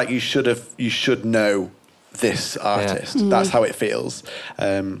 you'll feel like you should know this artist. That's how it feels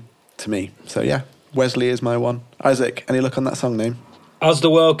to me. So yeah, Wesley is my one. Isaac, any look on that song name? As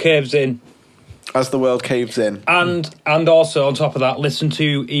the World Caves In. As the World Caves In. And also on top of that, listen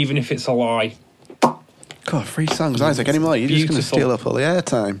to Even If It's a Lie. God, 3 songs, Isaac. Any more? You're just going to Beautiful. steal up all the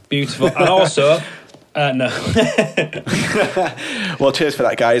airtime. Beautiful. And also, no. Well, cheers for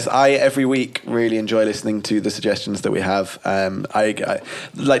that, guys. I every week really enjoy listening to the suggestions that we have. I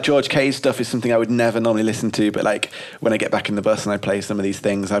like George K's stuff is something I would never normally listen to, but like when I get back in the bus and I play some of these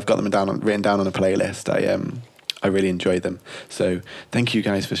things, I've got them written down on a playlist. I really enjoy them. So thank you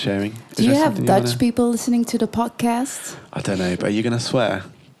guys for sharing. do you have Dutch people listening to the podcast? I don't know, but are you going to swear?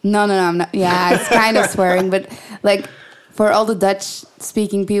 No, I'm not. Yeah, it's kind of swearing, but like for all the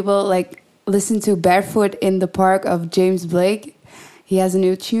Dutch-speaking people, like listen to Barefoot in the Park of James Blake. He has a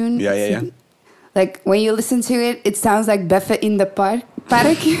new tune. Yeah. Like when you listen to it, it sounds like Beffe in the Park.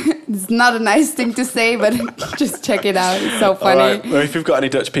 It's not a nice thing to say, but just check it out. It's so funny. All right. Well, if you've got any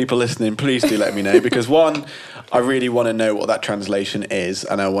Dutch people listening, please do let me know, because one, I really want to know what that translation is,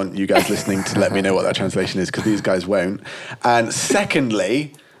 and I want you guys listening to let me know what that translation is, because these guys won't. And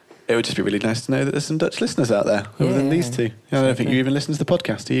secondly, it would just be really nice to know that there's some Dutch listeners out there other than these two. I don't think you even listen to the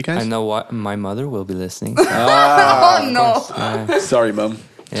podcast, do you guys? I know what my mother will be listening. Oh no! Sorry, Mum.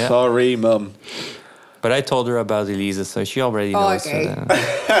 Yeah. Sorry, Mum. But I told her about Elisa, so she already knows okay.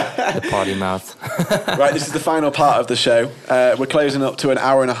 the potty mouth. Right, this is the final part of the show. We're closing up to an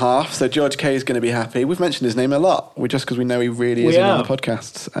hour and a half, so George K is going to be happy. We've mentioned his name a lot, just because we know he really is in on the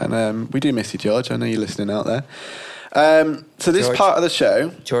podcasts. And we do miss you, George. I know you're listening out there. So this George. part of the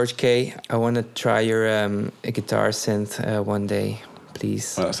show... George K, I want to try your guitar synth one day,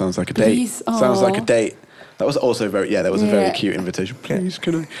 please. Well, that sounds like a date. Please, Sounds like a aw. date. That was also very, that was a very Yeah. cute invitation. Please,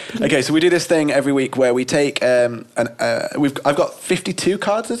 can I? Okay, so we do this thing every week where we take, I've got 52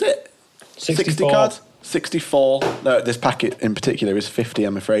 cards, is it? 64. cards? 64. No, this packet in particular is 50,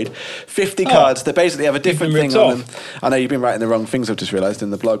 I'm afraid. 50 cards that basically have a different been thing ripped on them. off. I know you've been writing the wrong things, I've just realised,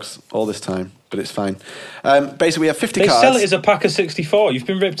 in the blogs all this time, but it's fine. Basically, we have 50 They cards. sell it as a pack of 64. You've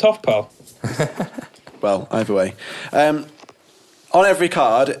been ripped off, pal. Well, either way. On every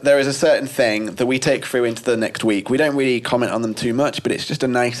card, there is a certain thing that we take through into the next week. We don't really comment on them too much, but it's just a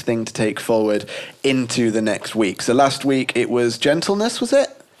nice thing to take forward into the next week. So last week, it was gentleness, was it?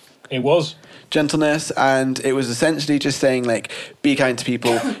 It was. Gentleness, and it was essentially just saying, like, be kind to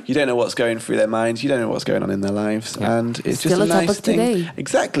people. You don't know what's going through their minds. You don't know what's going on in their lives. Yeah. And it's Still just a a nice topic thing. today.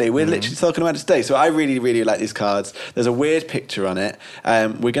 Exactly. We're literally talking about it today. So I really, really like these cards. There's a weird picture on it.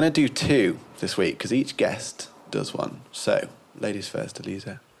 We're going to do 2 this week, because each guest does one. So, ladies first,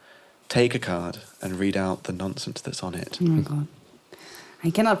 Elisa. Take a card and read out the nonsense that's on it. Oh my god, I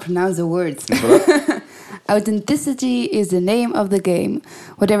cannot pronounce the words. Authenticity is the name of the game.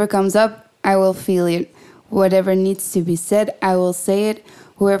 Whatever comes up, I will feel it. Whatever needs to be said, I will say it.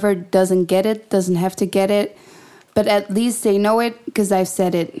 Whoever doesn't get it doesn't have to get it. But at least they know it because I've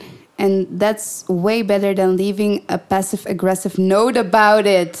said it. And that's way better than leaving a passive-aggressive note about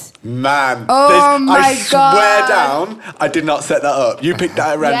it. Man, Oh my I swear God. down, I did not set that up. You picked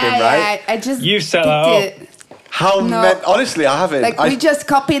that at random, right? I just You set picked that up. it. How No. honestly, I haven't. Like, we just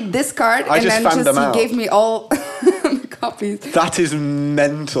copied this card, I and just then fanned just them he out. gave me all the copies. That is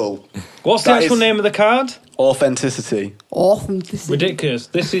mental. What's the That actual is- name of the card? Authenticity. Authenticity. Ridiculous.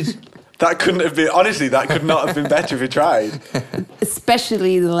 This is. That couldn't have been, honestly, that could not have been better if you tried.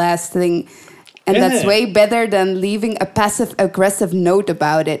 Especially the last thing. And Isn't that's it? way better than leaving a passive-aggressive note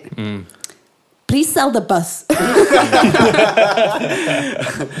about it. Please sell the bus. I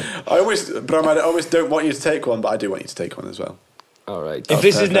always don't want you to take one, but I do want you to take one as well. All right. If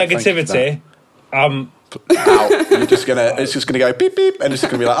this is perfect. Thank you for negativity, Out. It's just gonna go beep beep, and it's just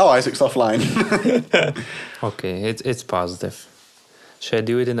gonna be like, oh, Isaac's offline. Okay, it's positive. Should I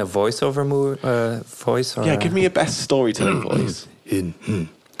do it in a voiceover voice? Or Yeah, give me your best storytelling voice.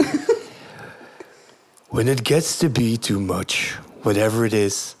 When it gets to be too much, whatever it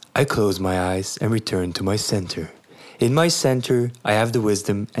is, I close my eyes and return to my center. In my center, I have the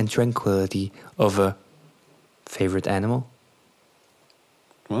wisdom and tranquility of a favorite animal.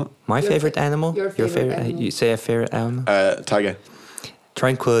 What? My favorite animal? your favorite animal. You say a favorite animal? Tiger.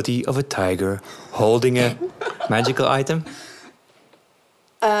 Tranquility of a tiger holding a magical item.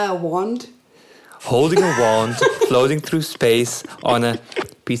 Wand. Holding a wand, floating through space on a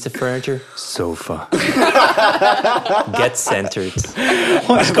piece of furniture. Sofa. Get centered.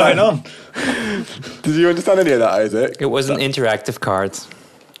 what's going on? Did you understand any of that, Isaac? It was an interactive card.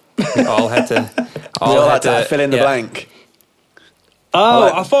 We all had to. We all had to fill in the yeah. blank. Oh,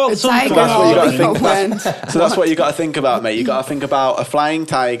 Well, I thought It's something. tiger That's what you gotta holding think. a wand. So that's what you got to think about, mate. You got to think about a flying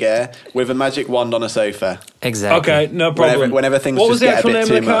tiger with a magic wand on a sofa. Exactly. Okay, no problem. Whenever things What just was the get a actual bit name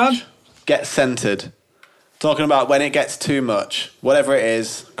too of the card? much. Get centered. Talking about when it gets too much. Whatever it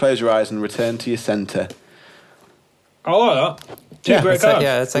is, close your eyes and return to your center. I like that. Two Yeah, great That's cards.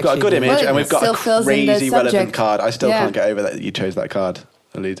 yeah, that's We've got a actually good image Well, and we've it got still a fills in the crazy relevant subject. card. I still Yeah. can't get over that you chose that card,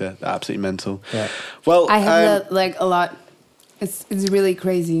 Alida. Absolutely mental. Yeah. Well, I have that like a lot. It's really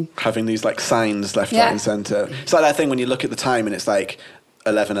crazy. having these like signs left, Yeah. right, and center. It's like that thing when you look at the time and it's like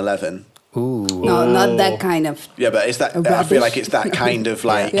 11:11. Ooh. No, not that kind of. Yeah, but it's that. I Rubbish. feel like it's that kind of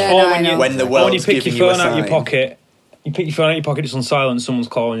like Yeah, Or no, I when know. you when the or when you world's pick giving your you a phone out of your sign. pocket. You pick your phone out of your pocket. It's on silent. Someone's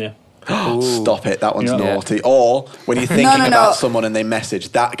calling you. Stop it. That one's Yeah. naughty. Or when you're thinking no. about someone and they message,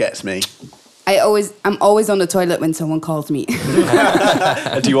 that gets me. I'm always on the toilet when someone calls me.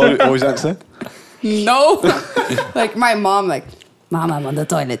 Do you always answer? No. Like my mom, like, Mom, I'm on the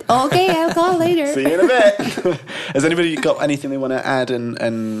toilet. Okay, I'll call later. See you in a bit. Has anybody got anything they want to add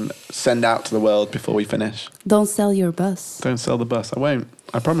and send out to the world before we finish? Don't sell your bus. Don't sell the bus. I won't.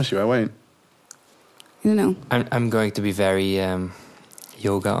 I promise you, I won't. You know. I'm going to be very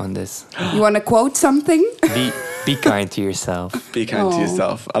yoga on this. You want to quote something? Be kind to yourself. Be kind to Aw.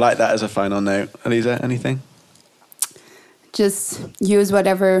 yourself. I like that as a final note. Elisa, anything? Just use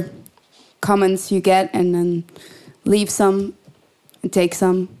whatever comments you get and then leave some and take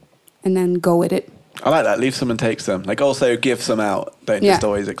some and then go with it. I like that. Leave some and take some. Like also give some out. Don't just Yeah.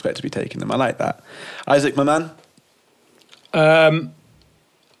 always expect to be taking them. I like that. Isaac, my man. I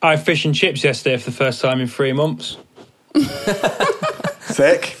had fish and chips yesterday for the first time in 3 months.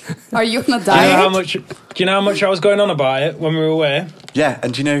 Sick. Are you on a Do you know how diet? much? Do you know how much I was going on about it when we were away? Yeah,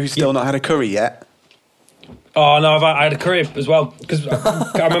 and do you know who's still not had a curry yet? Oh no, I had a curry as well because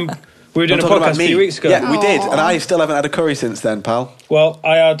I remember we were doing a I'm talking about podcast a few weeks ago. Yeah, we did, Aw. and I still haven't had a curry since then, pal. Well,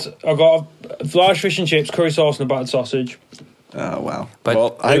 I got a large fish and chips, curry sauce, and a battered sausage. Oh wow. But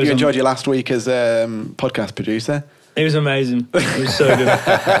well, I it hope was you enjoyed your last week as podcast producer. It was amazing. It was so good.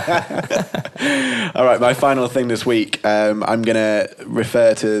 All right, my final thing this week, I'm going to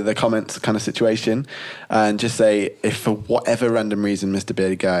refer to the comments kind of situation and just say if for whatever random reason Mr.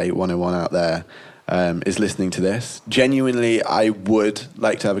 Bearded Guy 101 out there is listening to this, genuinely I would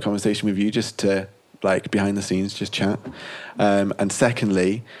like to have a conversation with you just to, like, behind the scenes, just chat. And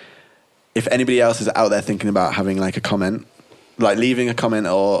secondly, if anybody else is out there thinking about having, like, a comment, like leaving a comment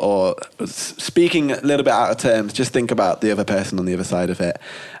or speaking a little bit out of terms, just think about the other person on the other side of it,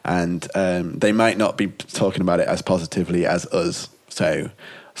 and they might not be talking about it as positively as us. So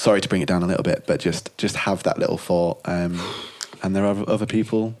sorry to bring it down a little bit, but just have that little thought. And there are other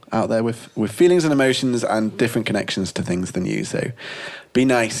people out there with feelings and emotions and different connections to things than you. So be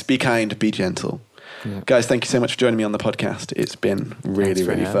nice, be kind, be gentle. Yeah. Guys, thank you so much for joining me on the podcast. It's been really, Thanks for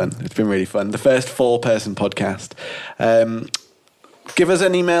really having fun. It's been really fun. The first 4-person podcast. Give us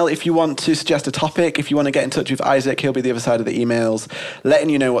an email if you want to suggest a topic. If you want to get in touch with Isaac, he'll be the other side of the emails, letting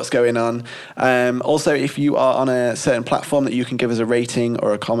you know what's going on. Also, if you are on a certain platform that you can give us a rating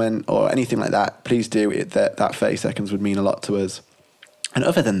or a comment or anything like that, please do. That 30 seconds would mean a lot to us. And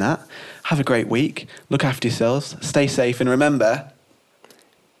other than that, have a great week. Look after yourselves. Stay safe. And remember...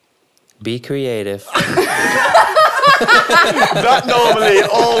 Be creative. that normally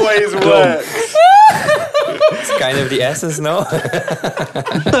always works. It's kind of the essence, no?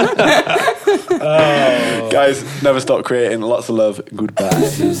 Guys, never stop creating. Lots of love. Goodbye.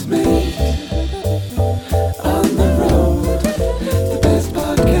 This is me.